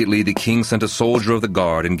 Immediately the king sent a soldier of the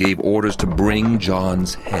guard and gave orders to bring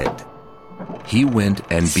John's head. He went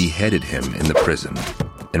and beheaded him in the prison,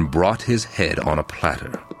 and brought his head on a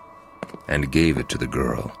platter, and gave it to the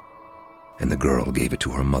girl, and the girl gave it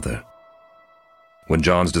to her mother. When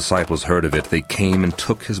John's disciples heard of it, they came and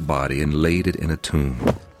took his body and laid it in a tomb.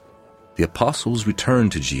 The apostles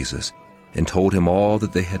returned to Jesus and told him all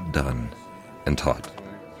that they had done and taught.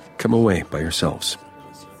 "Come away by yourselves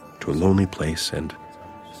to a lonely place and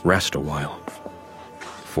rest a while."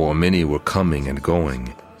 For many were coming and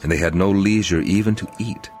going, and they had no leisure even to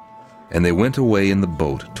eat. And they went away in the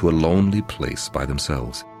boat to a lonely place by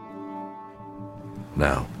themselves.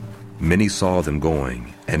 Now, many saw them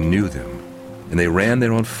going and knew them, and they ran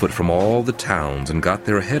there on foot from all the towns and got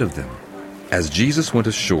there ahead of them. As Jesus went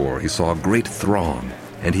ashore, he saw a great throng,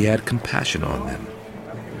 and he had compassion on them,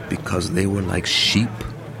 because they were like sheep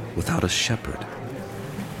without a shepherd.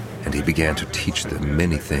 And he began to teach them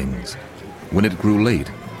many things. When it grew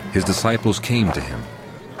late, his disciples came to him.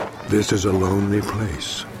 This is a lonely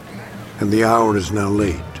place, and the hour is now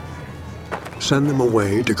late. Send them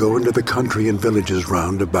away to go into the country and villages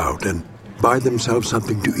round about and buy themselves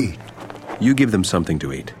something to eat. You give them something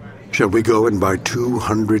to eat. Shall we go and buy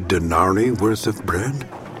 200 denarii worth of bread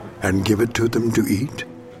and give it to them to eat?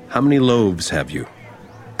 How many loaves have you?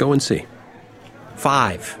 Go and see.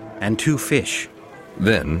 5, and 2 fish.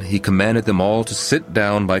 Then he commanded them all to sit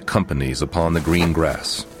down by companies upon the green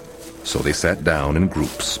grass. So they sat down in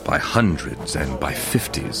groups by hundreds and by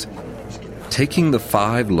 50s. Taking the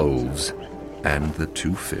 5 loaves and the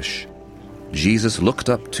 2 fish, Jesus looked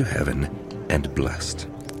up to heaven and blessed,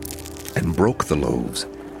 and broke the loaves,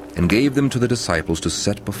 and gave them to the disciples to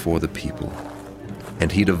set before the people.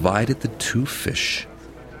 And he divided the 2 fish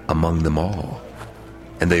among them all.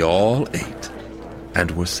 And they all ate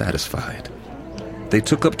and were satisfied. They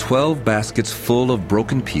took up 12 baskets full of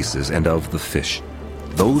broken pieces and of the fish.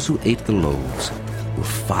 Those who ate the loaves were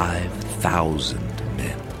 5,000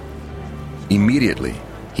 men. Immediately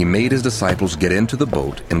he made his disciples get into the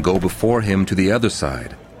boat and go before him to the other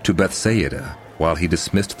side, to Bethsaida, while he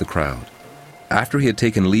dismissed the crowd. After he had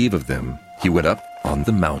taken leave of them, he went up on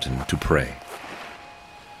the mountain to pray.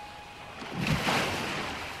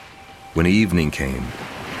 When evening came,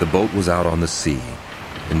 the boat was out on the sea,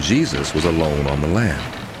 and Jesus was alone on the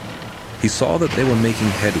land. He saw that they were making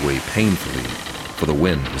headway painfully, for the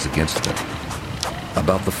wind was against them.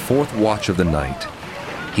 About the 4th watch of the night,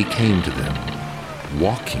 he came to them,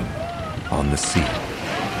 walking on the sea.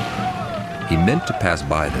 He meant to pass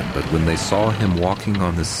by them, but when they saw him walking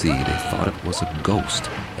on the sea, they thought it was a ghost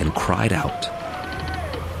and cried out.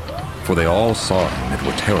 For they all saw him and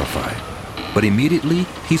were terrified. But immediately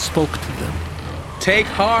he spoke to them. Take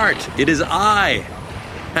heart, it is I.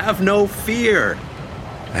 Have no fear.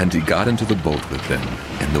 And he got into the boat with them,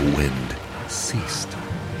 and the wind ceased.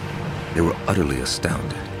 They were utterly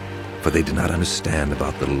astounded, for they did not understand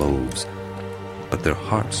about the loaves, but their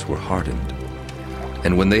hearts were hardened.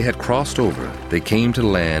 And when they had crossed over, they came to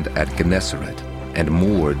land at Gennesaret and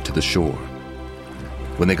moored to the shore.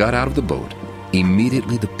 When they got out of the boat,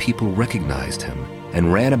 immediately the people recognized him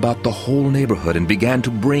and ran about the whole neighborhood and began to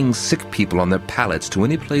bring sick people on their pallets to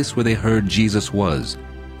any place where they heard Jesus was.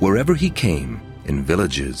 Wherever he came, in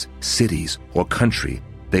villages, cities, or country,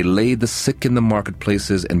 they laid the sick in the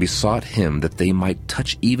marketplaces and besought him that they might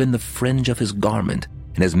touch even the fringe of his garment,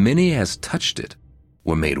 and as many as touched it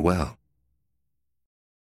were made well.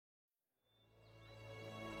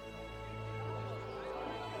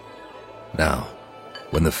 Now,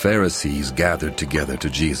 when the Pharisees gathered together to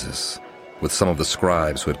Jesus, with some of the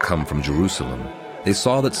scribes who had come from Jerusalem, they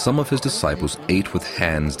saw that some of his disciples ate with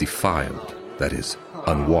hands defiled, that is,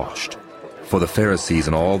 unwashed. For the Pharisees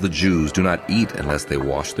and all the Jews do not eat unless they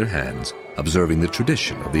wash their hands, observing the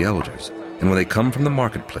tradition of the elders. And when they come from the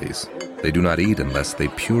marketplace, they do not eat unless they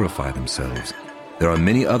purify themselves. There are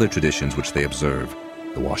many other traditions which they observe,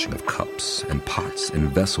 the washing of cups and pots and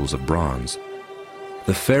vessels of bronze.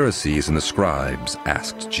 The Pharisees and the scribes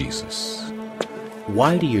asked Jesus,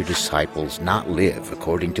 "Why do your disciples not live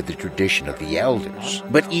according to the tradition of the elders,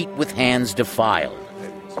 but eat with hands defiled?"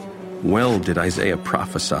 Well did Isaiah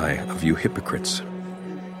prophesy of you hypocrites.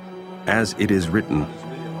 As it is written,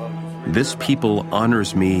 "This people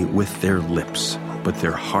honors me with their lips, but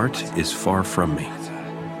their heart is far from me.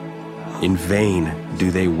 In vain do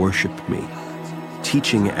they worship me,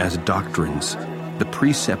 teaching as doctrines the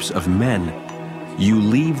precepts of men. You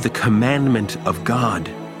leave the commandment of God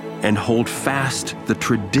and hold fast the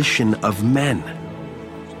tradition of men.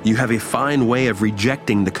 You have a fine way of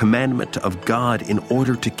rejecting the commandment of God in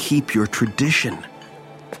order to keep your tradition.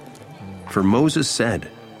 For Moses said,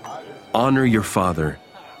 'Honor your father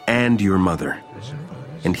and your mother,'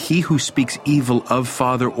 and he who speaks evil of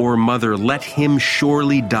father or mother, let him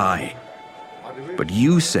surely die. But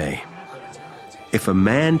you say, 'If a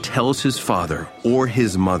man tells his father or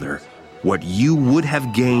his mother, what you would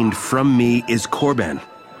have gained from me is korban,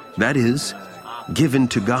 that is, given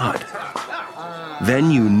to God,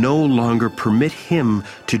 then you no longer permit him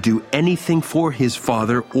to do anything for his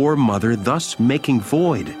father or mother, thus making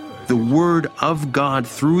void the word of God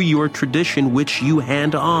through your tradition which you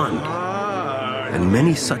hand on. And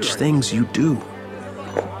many such things you do.'"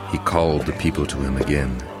 He called the people to him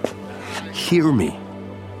again. "Hear me,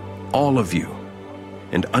 all of you,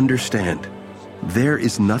 and understand. There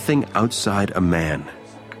is nothing outside a man,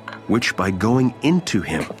 which by going into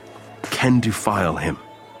him can defile him.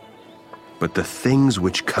 But the things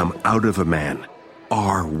which come out of a man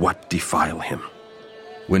are what defile him.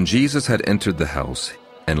 When Jesus had entered the house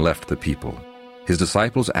and left the people, his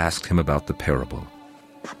disciples asked him about the parable.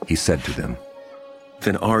 He said to them,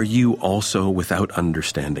 "Then are you also without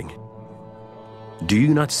understanding? Do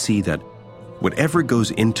you not see that whatever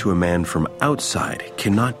goes into a man from outside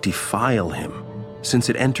cannot defile him, since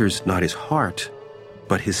it enters not his heart,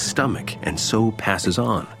 but his stomach, and so passes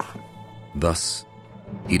on?" Thus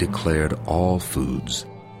he declared all foods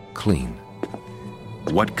clean.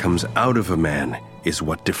 What comes out of a man is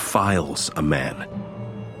what defiles a man.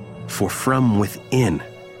 For from within,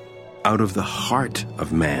 out of the heart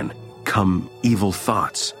of man, come evil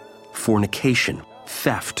thoughts, fornication,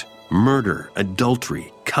 theft, murder,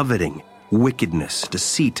 adultery, coveting, wickedness,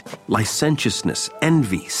 deceit, licentiousness,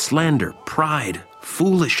 envy, slander, pride,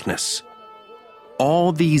 foolishness.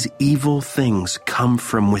 All these evil things come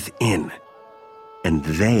from within, and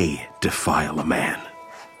they defile a man.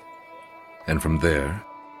 And from there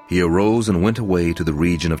he arose and went away to the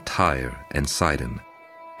region of Tyre and Sidon.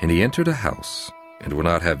 And he entered a house, and would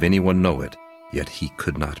not have anyone know it, yet he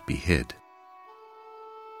could not be hid.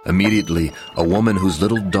 Immediately a woman whose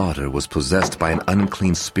little daughter was possessed by an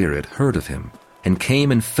unclean spirit heard of him, and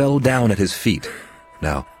came and fell down at his feet.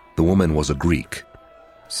 Now the woman was a Greek,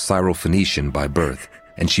 Syrophoenician by birth,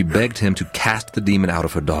 and she begged him to cast the demon out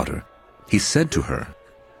of her daughter. He said to her,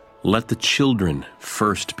 "Let the children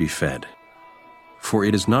first be fed, for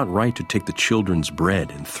it is not right to take the children's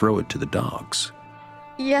bread and throw it to the dogs."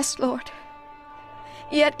 "Yes, Lord.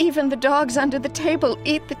 Yet even the dogs under the table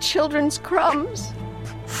eat the children's crumbs."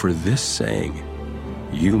 For this saying,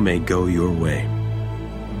 you may go your way.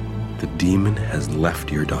 The demon has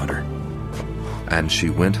left your daughter. And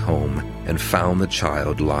she went home and found the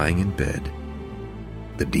child lying in bed,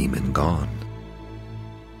 the demon gone.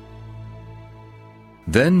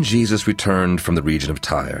 Then Jesus returned from the region of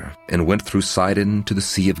Tyre, and went through Sidon to the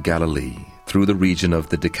Sea of Galilee, through the region of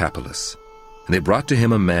the Decapolis. And they brought to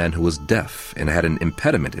him a man who was deaf and had an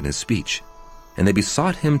impediment in his speech. And they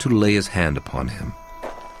besought him to lay his hand upon him.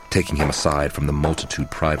 Taking him aside from the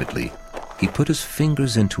multitude privately, he put his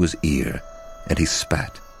fingers into his ear, and he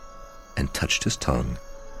spat, and touched his tongue.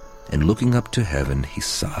 And looking up to heaven, he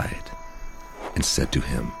sighed, and said to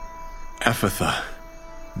him, "Ephphatha,"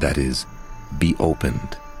 that is, be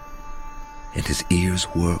opened. And his ears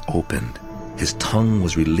were opened, his tongue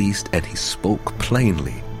was released, and he spoke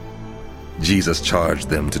plainly. Jesus charged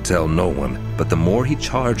them to tell no one, but the more he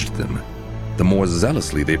charged them, the more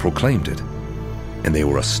zealously they proclaimed it, and they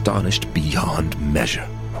were astonished beyond measure.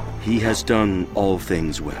 He has done all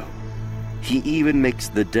things well. He even makes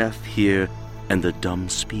the deaf hear and the dumb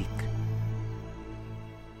speak.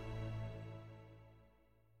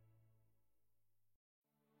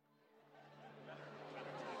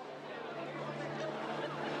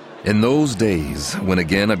 In those days, when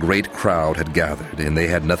again a great crowd had gathered, and they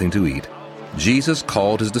had nothing to eat, Jesus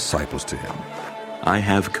called his disciples to him. "I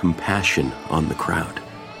have compassion on the crowd,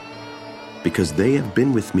 because they have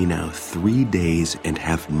been with me now 3 days and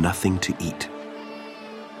have nothing to eat.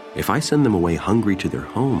 If I send them away hungry to their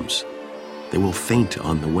homes, they will faint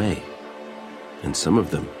on the way, and some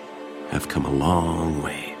of them have come a long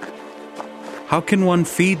way." How can one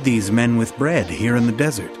feed these men with bread here in the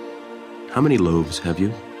desert? How many loaves have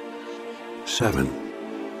you? 7.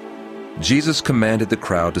 Jesus commanded the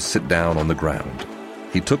crowd to sit down on the ground.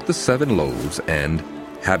 He took the 7 loaves and,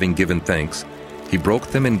 having given thanks, he broke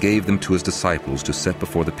them and gave them to his disciples to set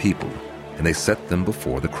before the people, and they set them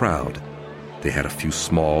before the crowd. They had a few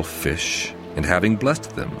small fish, and having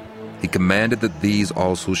blessed them, he commanded that these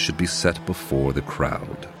also should be set before the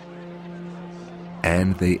crowd.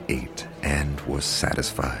 And they ate and were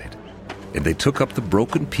satisfied. And they took up the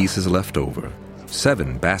broken pieces left over,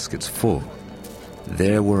 7 baskets full.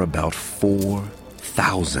 There were about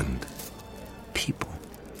 4,000 people.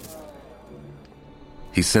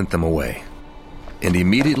 He sent them away, and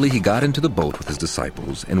immediately he got into the boat with his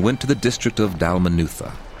disciples and went to the district of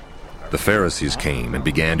Dalmanutha. The Pharisees came and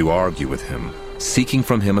began to argue with him, seeking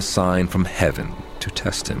from him a sign from heaven to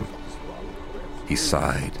test him. He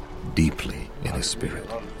sighed deeply in his spirit.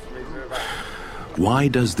 Why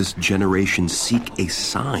does this generation seek a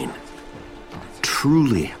sign?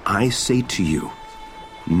 Truly, I say to you,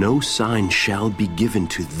 no sign shall be given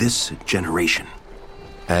to this generation.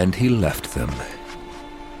 And he left them.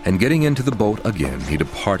 And getting into the boat again, he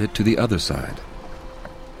departed to the other side.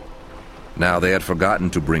 Now they had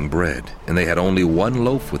forgotten to bring bread, and they had only 1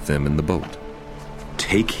 loaf with them in the boat.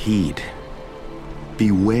 Take heed.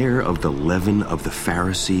 Beware of the leaven of the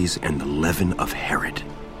Pharisees and the leaven of Herod.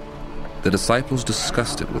 The disciples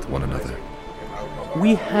discussed it with one another.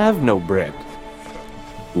 We have no bread.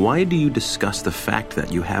 Why do you discuss the fact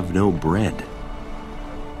that you have no bread?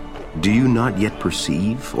 Do you not yet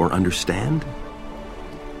perceive or understand?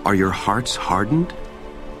 Are your hearts hardened?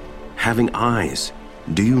 Having eyes,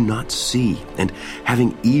 do you not see? And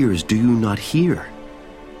having ears, do you not hear?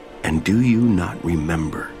 And do you not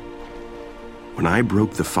remember? When I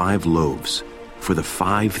broke the 5 loaves for the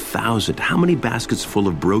 5,000, how many baskets full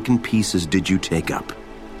of broken pieces did you take up?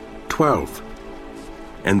 12.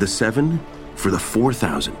 And the 7 for the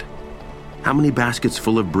 4,000, how many baskets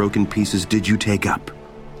full of broken pieces did you take up?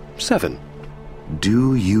 7.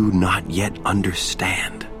 Do you not yet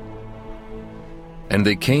understand? And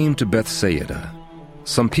they came to Bethsaida.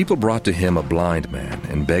 Some people brought to him a blind man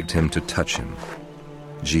and begged him to touch him.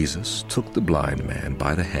 Jesus took the blind man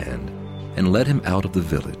by the hand and led him out of the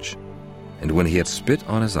village. And when he had spit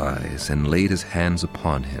on his eyes and laid his hands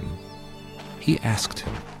upon him, he asked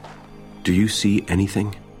him, Do you see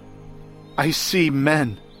anything? I see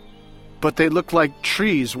men, but they look like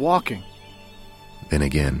trees walking. Then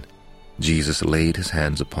again, Jesus laid his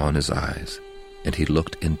hands upon his eyes, and he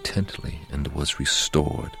looked intently and was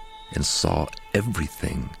restored and saw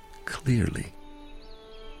everything clearly.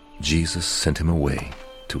 Jesus sent him away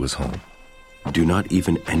to his home. Do not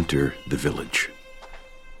even enter the village.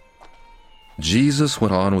 Jesus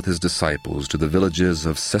went on with his disciples to the villages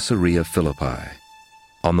of Caesarea Philippi.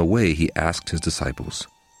 On the way, he asked his disciples,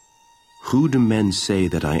 Who do men say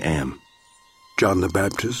that I am? John the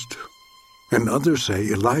Baptist, and others say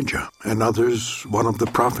Elijah, and others one of the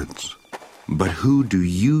prophets. But who do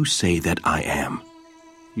you say that I am?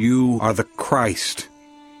 You are the Christ.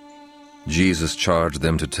 Jesus charged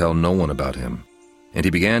them to tell no one about him, and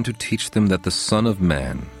he began to teach them that the Son of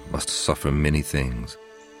Man must suffer many things,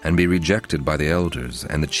 and be rejected by the elders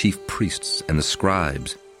and the chief priests and the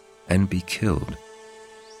scribes, and be killed,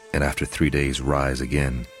 and after 3 days rise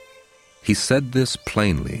again. He said this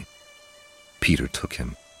plainly. Peter took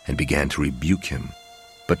him and began to rebuke him.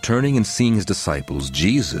 But turning and seeing his disciples,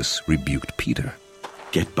 Jesus rebuked Peter.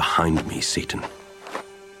 Get behind me, Satan.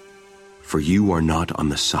 For you are not on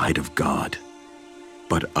the side of God,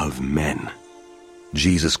 but of men.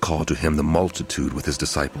 Jesus called to him the multitude with his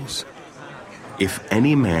disciples. If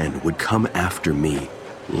any man would come after me,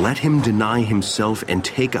 let him deny himself and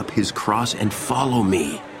take up his cross and follow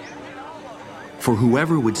me. For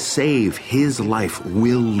whoever would save his life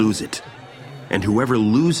will lose it, and whoever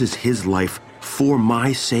loses his life for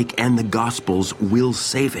my sake and the gospel's will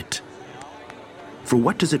save it. For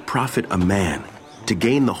what does it profit a man to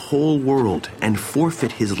gain the whole world and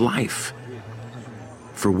forfeit his life?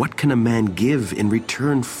 For what can a man give in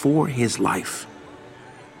return for his life?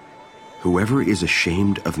 Whoever is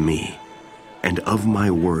ashamed of me and of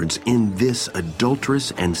my words in this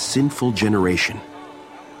adulterous and sinful generation,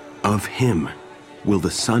 of him will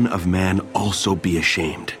the Son of Man also be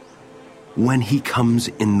ashamed, when he comes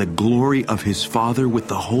in the glory of his Father with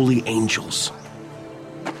the holy angels.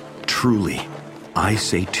 Truly, I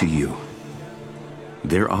say to you,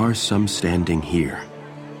 there are some standing here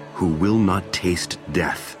who will not taste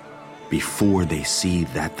death before they see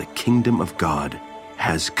that the kingdom of God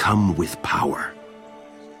has come with power.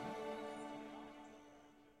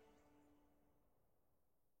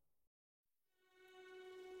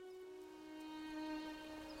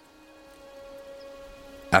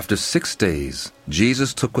 After 6 days,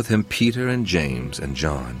 Jesus took with him Peter and James and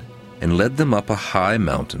John, and led them up a high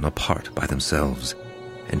mountain apart by themselves,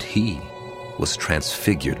 and he was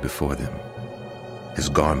transfigured before them. His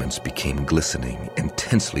garments became glistening,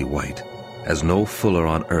 intensely white, as no fuller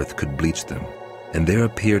on earth could bleach them, and there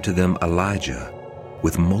appeared to them Elijah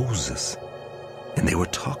with Moses, and they were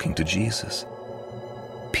talking to Jesus.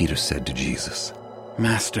 Peter said to Jesus,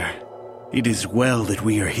 Master, it is well that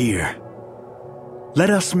we are here. Let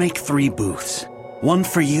us make 3 booths, one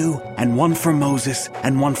for you, and one for Moses,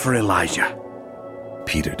 and one for Elijah.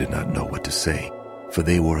 Peter did not know what to say, for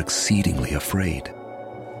they were exceedingly afraid.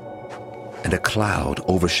 And a cloud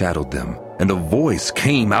overshadowed them, and a voice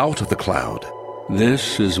came out of the cloud.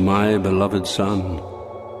 This is my beloved Son.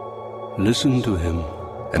 Listen to him.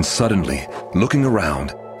 And suddenly, looking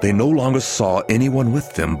around, they no longer saw anyone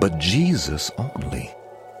with them but Jesus only.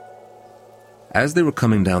 As they were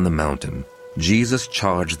coming down the mountain, Jesus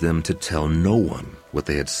charged them to tell no one what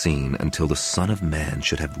they had seen until the Son of Man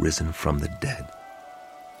should have risen from the dead.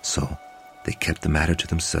 So they kept the matter to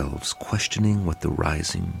themselves, questioning what the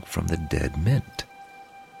rising from the dead meant.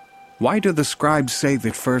 Why do the scribes say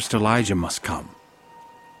that first Elijah must come?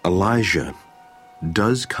 Elijah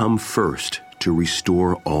does come first to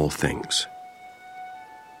restore all things.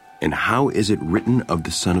 And how is it written of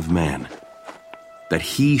the Son of Man? That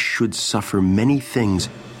he should suffer many things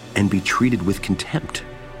and be treated with contempt.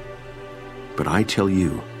 But I tell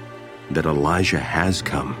you that Elijah has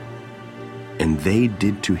come and they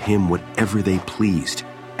did to him whatever they pleased,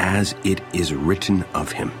 as it is written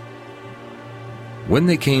of him. When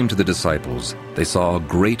they came to the disciples, they saw a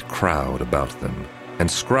great crowd about them, and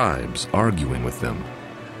scribes arguing with them.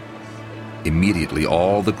 Immediately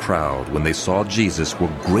all the crowd, when they saw Jesus,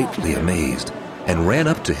 were greatly amazed, and ran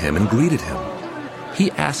up to him and greeted him.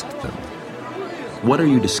 He asked them, "What are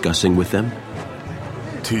you discussing with them?"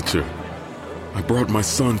 "Teacher, I brought my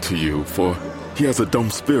son to you, for he has a dumb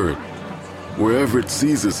spirit. Wherever it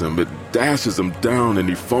seizes him, it dashes him down, and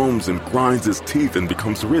he foams and grinds his teeth and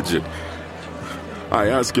becomes rigid. I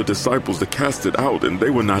asked your disciples to cast it out, and they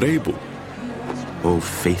were not able." O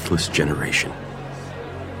faithless generation,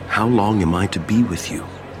 how long am I to be with you?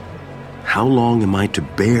 How long am I to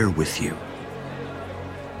bear with you?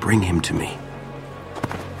 Bring him to me.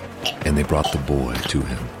 And they brought the boy to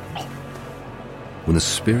him. When the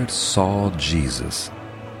spirit saw Jesus,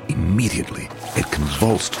 immediately it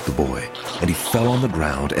convulsed the boy, and he fell on the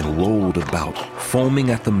ground and rolled about, foaming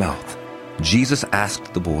at the mouth. Jesus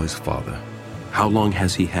asked the boy's father, "How long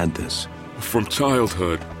has he had this?" "From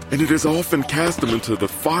childhood, and it has often cast him into the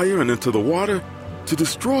fire and into the water to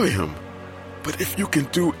destroy him. But if you can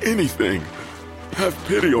do anything, have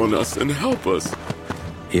pity on us and help us."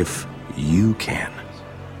 If you can.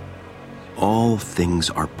 All things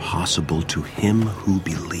are possible to him who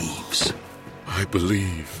believes. I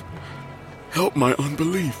believe. Help my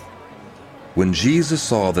unbelief. When Jesus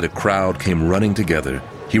saw that a crowd came running together,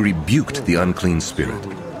 he rebuked the unclean spirit.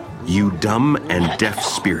 "You dumb and deaf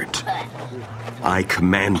spirit, I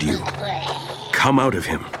command you, come out of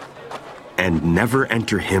him, and never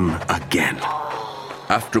enter him again."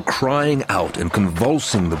 After crying out and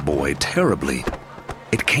convulsing the boy terribly,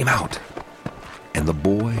 it came out, and the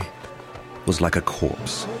boy was like a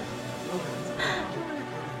corpse.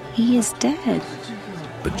 He is dead.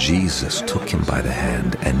 But Jesus took him by the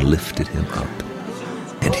hand and lifted him up,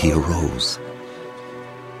 and he arose.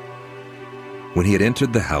 When he had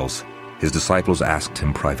entered the house, his disciples asked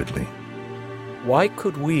him privately, "Why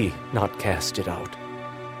could we not cast it out?"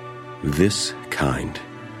 This kind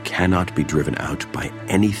cannot be driven out by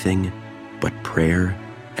anything but prayer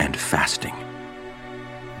and fasting.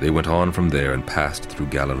 They went on from there and passed through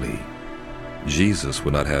Galilee. Jesus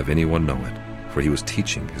would not have anyone know it, for he was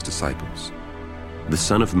teaching his disciples. The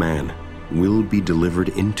Son of Man will be delivered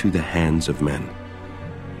into the hands of men,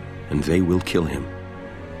 and they will kill him.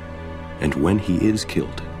 And when he is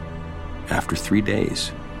killed, after 3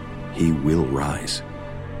 days, he will rise.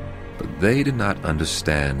 But they did not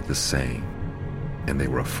understand the saying, and they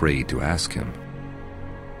were afraid to ask him.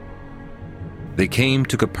 They came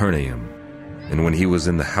to Capernaum, and when he was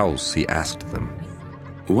in the house, he asked them,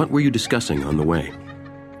 "What were you discussing on the way?"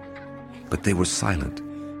 But they were silent,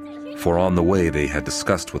 for on the way they had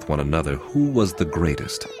discussed with one another who was the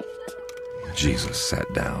greatest. Jesus sat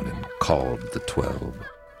down and called the 12.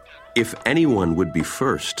 "If anyone would be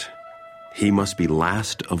first, he must be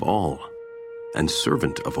last of all, and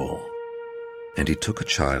servant of all." And he took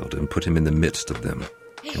a child and put him in the midst of them,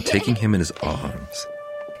 and taking him in his arms,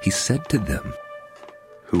 he said to them,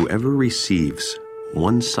 "Whoever receives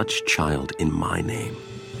one such child in my name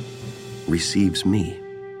receives me,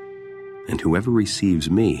 and whoever receives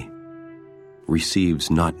me receives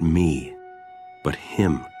not me, but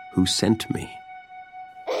him who sent me."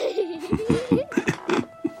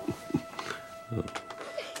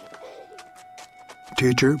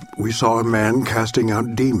 "Teacher, we saw a man casting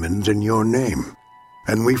out demons in your name,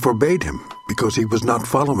 and we forbade him because he was not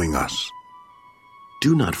following us."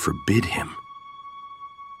 "Do not forbid him.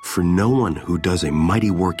 For no one who does a mighty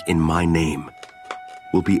work in my name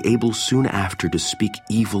will be able soon after to speak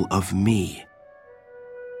evil of me.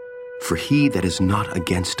 For he that is not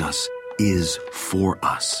against us is for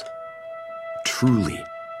us. Truly,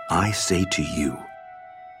 I say to you,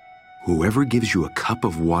 whoever gives you a cup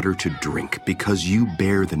of water to drink because you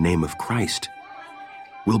bear the name of Christ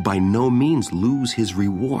will by no means lose his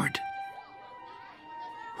reward.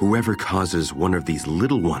 Whoever causes one of these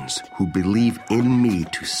little ones who believe in me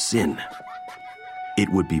to sin, it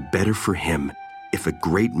would be better for him if a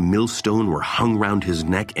great millstone were hung round his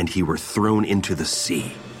neck and he were thrown into the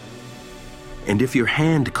sea. And if your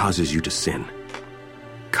hand causes you to sin,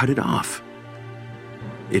 cut it off.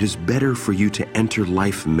 It is better for you to enter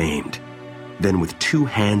life maimed than with 2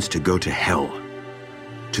 hands to go to hell,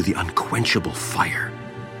 to the unquenchable fire.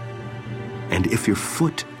 And if your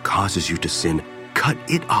foot causes you to sin, cut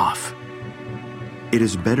it off. It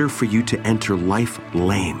is better for you to enter life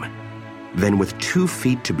lame than with 2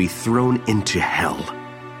 feet to be thrown into hell.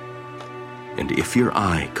 And if your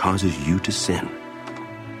eye causes you to sin,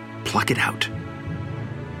 pluck it out.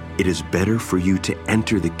 It is better for you to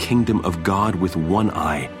enter the kingdom of God with one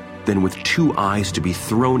eye than with 2 eyes to be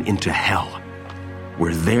thrown into hell,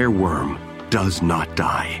 where their worm does not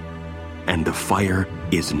die, and the fire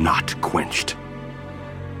is not quenched.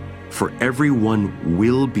 For everyone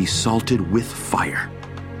will be salted with fire.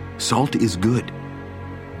 Salt is good.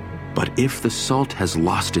 But if the salt has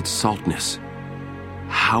lost its saltness,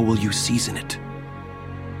 how will you season it?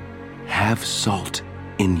 Have salt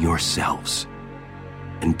in yourselves,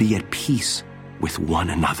 and be at peace with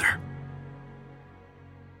one another.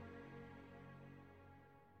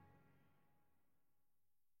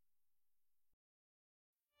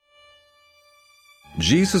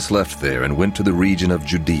 Jesus left there and went to the region of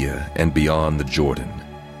Judea and beyond the Jordan,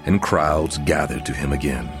 and crowds gathered to him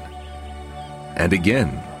again. And again,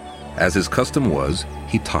 as his custom was,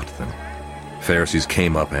 he taught them. Pharisees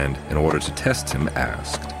came up and, in order to test him,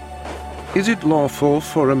 asked, "Is it lawful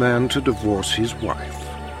for a man to divorce his wife?"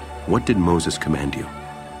 What did Moses command you?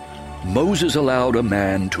 Moses allowed a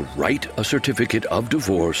man to write a certificate of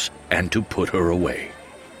divorce and to put her away.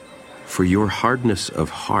 For your hardness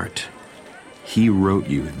of heart, he wrote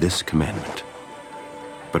you this commandment.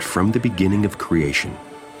 But from the beginning of creation,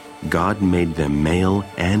 God made them male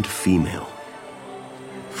and female.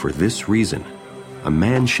 For this reason, a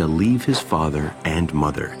man shall leave his father and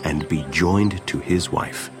mother and be joined to his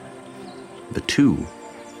wife. The two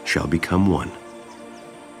shall become one.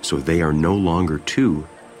 So they are no longer two,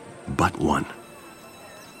 but one.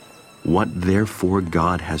 What therefore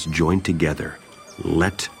God has joined together,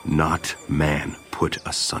 let not man put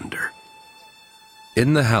asunder.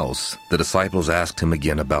 In the house, the disciples asked him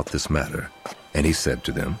again about this matter, and he said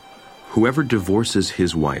to them, Whoever divorces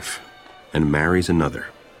his wife and marries another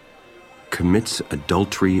commits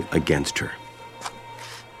adultery against her.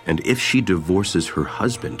 And if she divorces her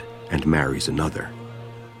husband and marries another,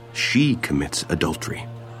 she commits adultery.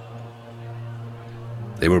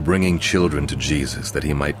 They were bringing children to Jesus that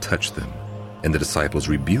he might touch them, and the disciples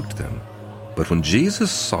rebuked them. But when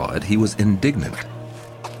Jesus saw it, he was indignant.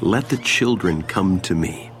 Let the children come to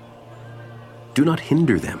me. Do not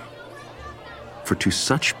hinder them, for to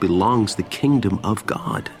such belongs the kingdom of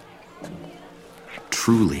God.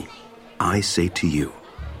 Truly, I say to you,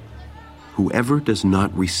 whoever does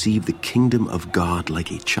not receive the kingdom of God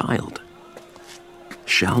like a child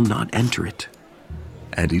shall not enter it.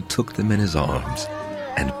 And he took them in his arms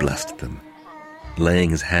and blessed them, laying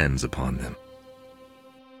his hands upon them.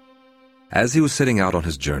 As he was setting out on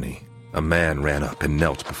his journey, a man ran up and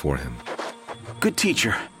knelt before him. Good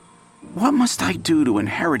teacher, what must I do to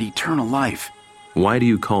inherit eternal life? Why do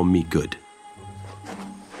you call me good?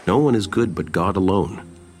 No one is good but God alone.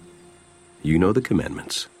 You know the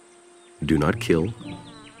commandments. Do not kill.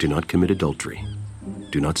 Do not commit adultery.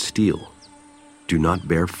 Do not steal. Do not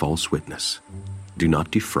bear false witness. Do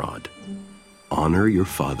not defraud. Honor your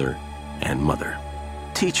father and mother.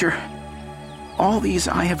 Teacher, all these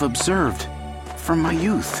I have observed from my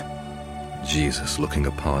youth. Jesus, looking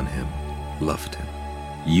upon him, loved him.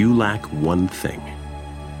 You lack one thing.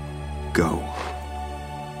 Go,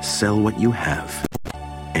 sell what you have,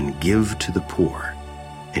 and give to the poor,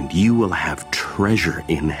 and you will have treasure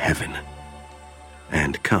in heaven.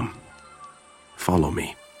 And come, follow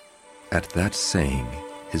me. At that saying,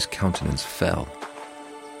 his countenance fell,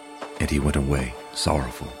 and he went away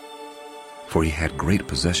sorrowful, for he had great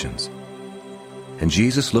possessions. And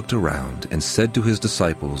Jesus looked around and said to his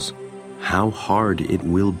disciples, How hard it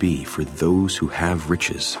will be for those who have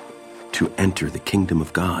riches to enter the kingdom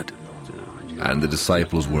of God. And the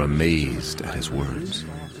disciples were amazed at his words.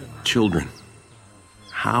 Children,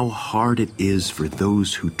 how hard it is for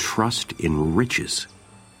those who trust in riches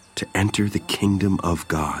to enter the kingdom of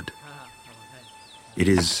God. It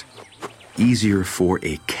is easier for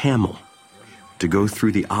a camel to go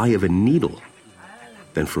through the eye of a needle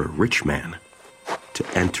than for a rich man to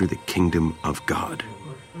enter the kingdom of God.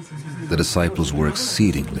 The disciples were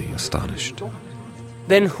exceedingly astonished.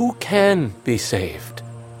 Then who can be saved?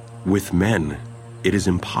 With men, it is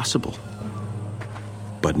impossible,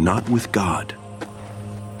 but not with God.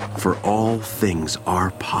 For all things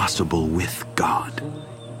are possible with God.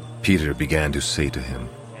 Peter began to say to him,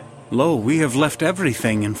 Lo, we have left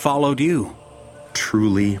everything and followed you.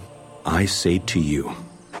 Truly, I say to you,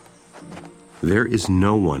 there is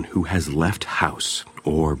no one who has left house,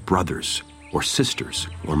 or brothers, or sisters,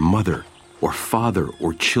 or mother, or father,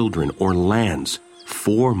 or children, or lands,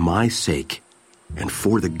 for my sake and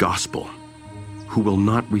for the gospel, who will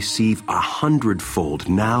not receive 100-fold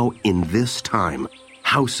now in this time,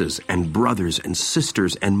 houses and brothers and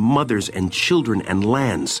sisters and mothers and children and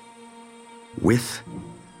lands, with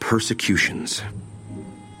persecutions,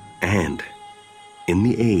 and in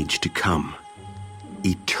the age to come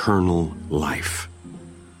eternal life.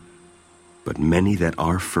 But many that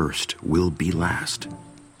are first will be last,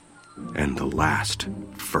 and the last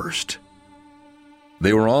first."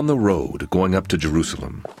 They were on the road going up to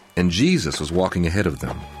Jerusalem, and Jesus was walking ahead of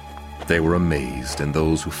them. They were amazed, and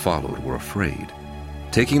those who followed were afraid.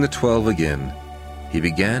 Taking the 12 again, he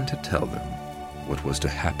began to tell them what was to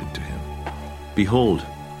happen to him. "Behold,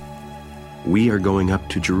 we are going up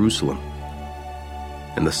to Jerusalem,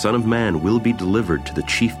 and the Son of Man will be delivered to the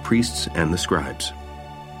chief priests and the scribes.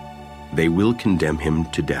 They will condemn him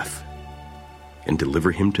to death and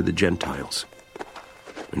deliver him to the Gentiles,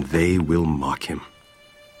 and they will mock him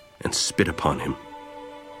and spit upon him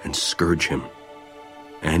and scourge him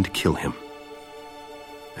and kill him.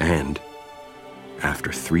 And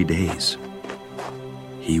after 3 days,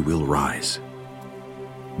 he will rise."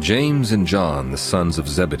 James and John, the sons of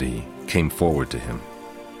Zebedee, came forward to him.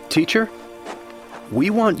 "Teacher, we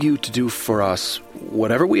want you to do for us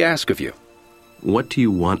whatever we ask of you." "What do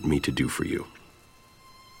you want me to do for you?"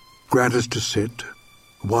 "Grant us to sit,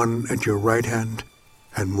 one at your right hand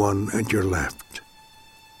and one at your left,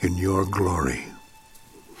 in your glory."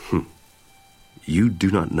 You do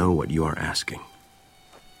not know what you are asking.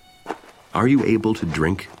 Are you able to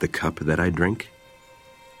drink the cup that I drink?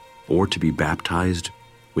 Or to be baptized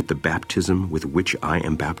with the baptism with which I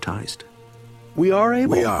am baptized? "We are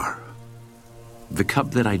able." "We are." "The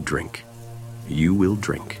cup that I drink, you will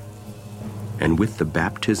drink. And with the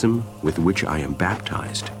baptism with which I am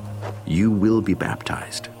baptized, you will be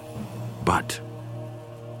baptized. But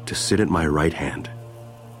to sit at my right hand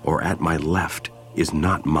or at my left is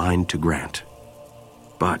not mine to grant,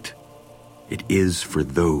 but it is for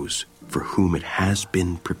those for whom it has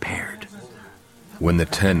been prepared." When the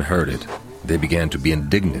 10 heard it, they began to be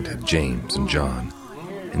indignant at James and John.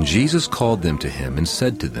 And Jesus called them to him and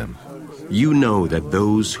said to them, "You know that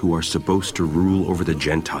those who are supposed to rule over the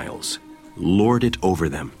Gentiles lord it over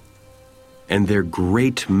them, and their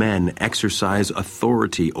great men exercise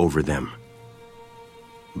authority over them.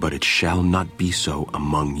 But it shall not be so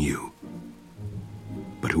among you.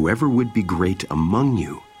 But whoever would be great among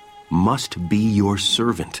you must be your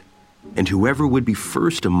servant, and whoever would be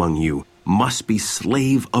first among you must be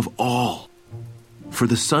slave of all. For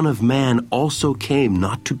the Son of Man also came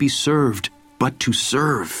not to be served, but to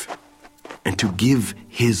serve, and to give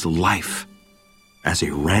his life as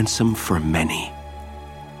a ransom for many."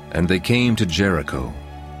 And they came to Jericho.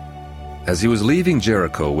 As he was leaving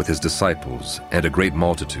Jericho with his disciples and a great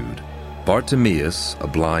multitude, Bartimaeus, a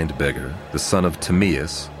blind beggar, the son of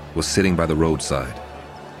Timaeus, was sitting by the roadside.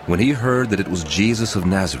 When he heard that it was Jesus of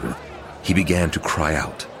Nazareth, he began to cry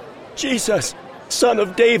out, "Jesus, Son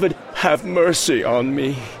of David, have mercy on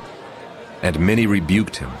me." And many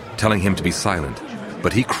rebuked him, telling him to be silent,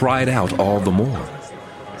 but he cried out all the more,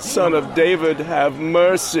 "Son of David, have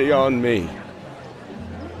mercy on me."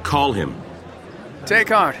 "Call him." "Take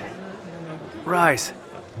heart. Rise.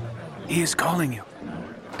 He is calling you."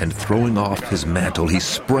 And throwing off his mantle, he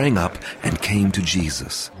sprang up and came to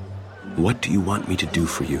Jesus. "What do you want me to do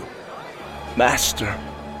for you?" "Master,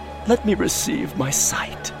 let me receive my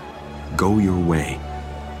sight." "Go your way.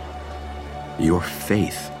 Your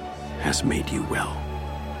faith has made you well."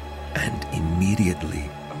 And immediately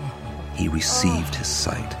he received his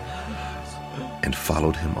sight and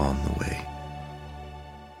followed him on the way.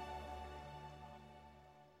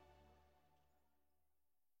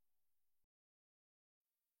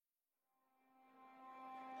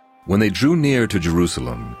 When they drew near to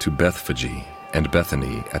Jerusalem, to Bethphage and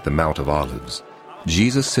Bethany at the Mount of Olives,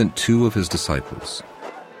 Jesus sent 2 of his disciples.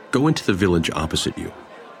 "Go into the village opposite you,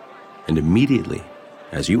 and immediately,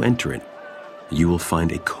 as you enter it, you will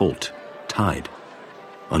find a colt tied,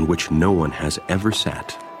 on which no one has ever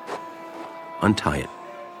sat. Untie it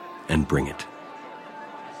and bring it.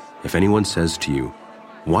 If anyone says to you,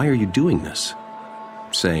 'Why are you doing this?'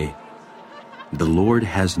 say, 'The Lord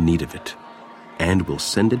has need of it, and will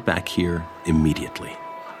send it back here immediately.'"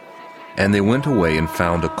 And they went away and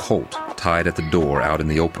found a colt tied at the door out in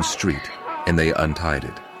the open street, and they untied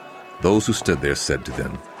it. Those who stood there said to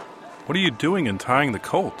them, "What are you doing untying the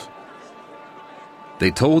colt?" They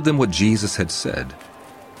told them what Jesus had said,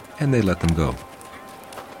 and they let them go.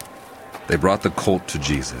 They brought the colt to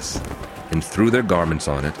Jesus, and threw their garments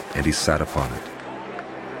on it, and he sat upon it.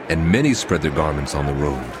 And many spread their garments on the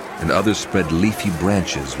road, and others spread leafy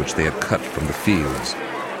branches which they had cut from the fields.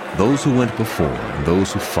 Those who went before and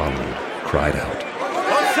those who followed cried out,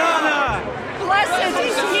 "Hosanna! Blessed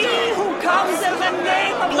is he who comes in the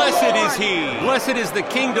name of Blessed the Lord. is he! Blessed is the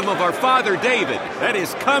kingdom of our father David that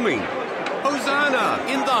is coming! Hosanna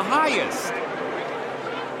in the highest!"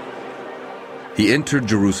 He entered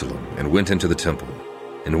Jerusalem and went into the temple.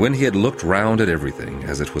 And when he had looked round at everything,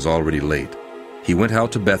 as it was already late, he went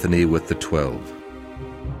out to Bethany with the 12.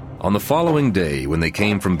 On the following day, when they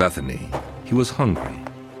came from Bethany, he was hungry.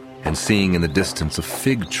 And seeing in the distance a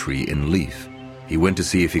fig tree in leaf, he went to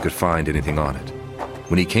see if he could find anything on it.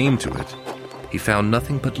 When he came to it, he found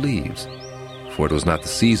nothing but leaves, for it was not the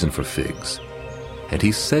season for figs. And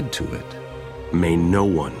he said to it, "May no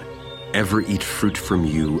one ever eat fruit from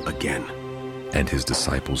you again." And his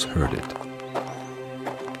disciples heard it.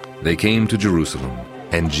 They came to Jerusalem,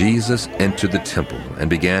 and Jesus entered the temple and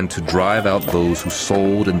began to drive out those who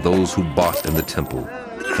sold and those who bought in the temple.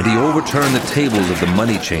 And he overturned the tables of the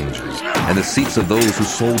money changers and the seats of those who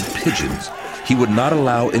sold pigeons. He would not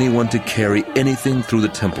allow anyone to carry anything through the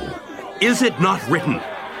temple. Is it not written,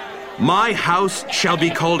 "My house shall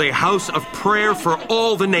be called a house of prayer for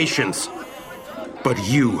all the nations"? But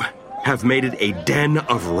you have made it a den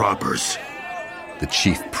of robbers. The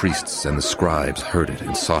chief priests and the scribes heard it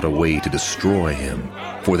and sought a way to destroy him,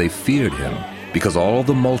 for they feared him, because all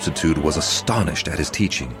the multitude was astonished at his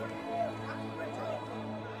teaching.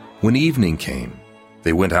 When evening came,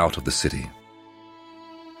 they went out of the city.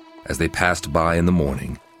 As they passed by in the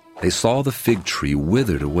morning, they saw the fig tree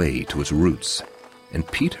withered away to its roots,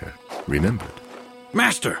 and Peter remembered.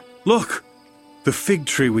 "Master, look! The fig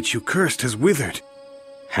tree which you cursed has withered."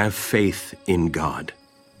 Have faith in God.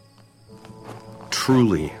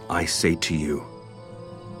 Truly, I say to you,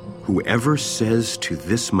 whoever says to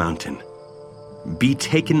this mountain, "Be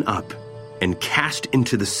taken up and cast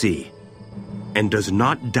into the sea," and does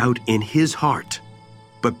not doubt in his heart,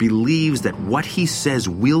 but believes that what he says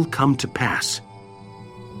will come to pass,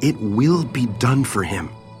 it will be done for him.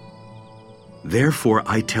 Therefore,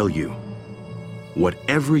 I tell you,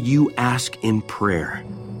 whatever you ask in prayer,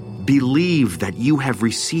 believe that you have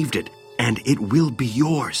received it, and it will be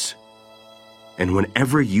yours. And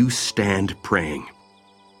whenever you stand praying,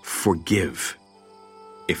 forgive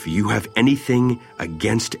if you have anything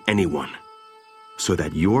against anyone, so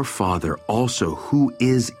that your Father also who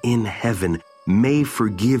is in heaven may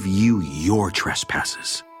forgive you your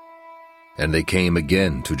trespasses. And they came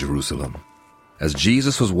again to Jerusalem. As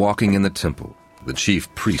Jesus was walking in the temple, the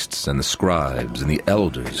chief priests and the scribes and the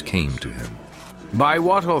elders came to him. "By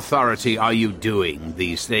what authority are you doing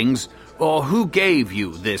these things? Or who gave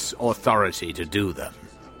you this authority to do them?"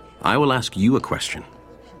 I will ask you a question.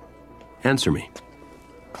 Answer me,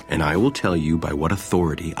 and I will tell you by what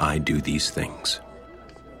authority I do these things.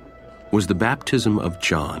 Was the baptism of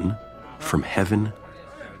John from heaven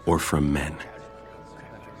or from men?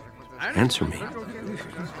 Answer me.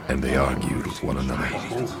 And they argued with one another.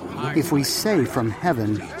 If we say from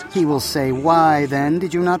heaven, he will say, "Why then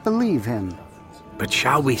did you not believe him?" But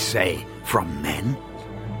shall we say from men?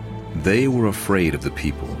 They were afraid of the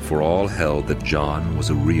people, for all held that John was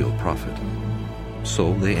a real prophet.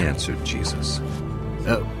 So they answered Jesus,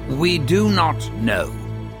 "We do not know."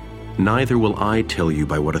 Neither will I tell you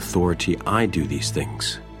by what authority I do these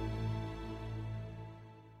things.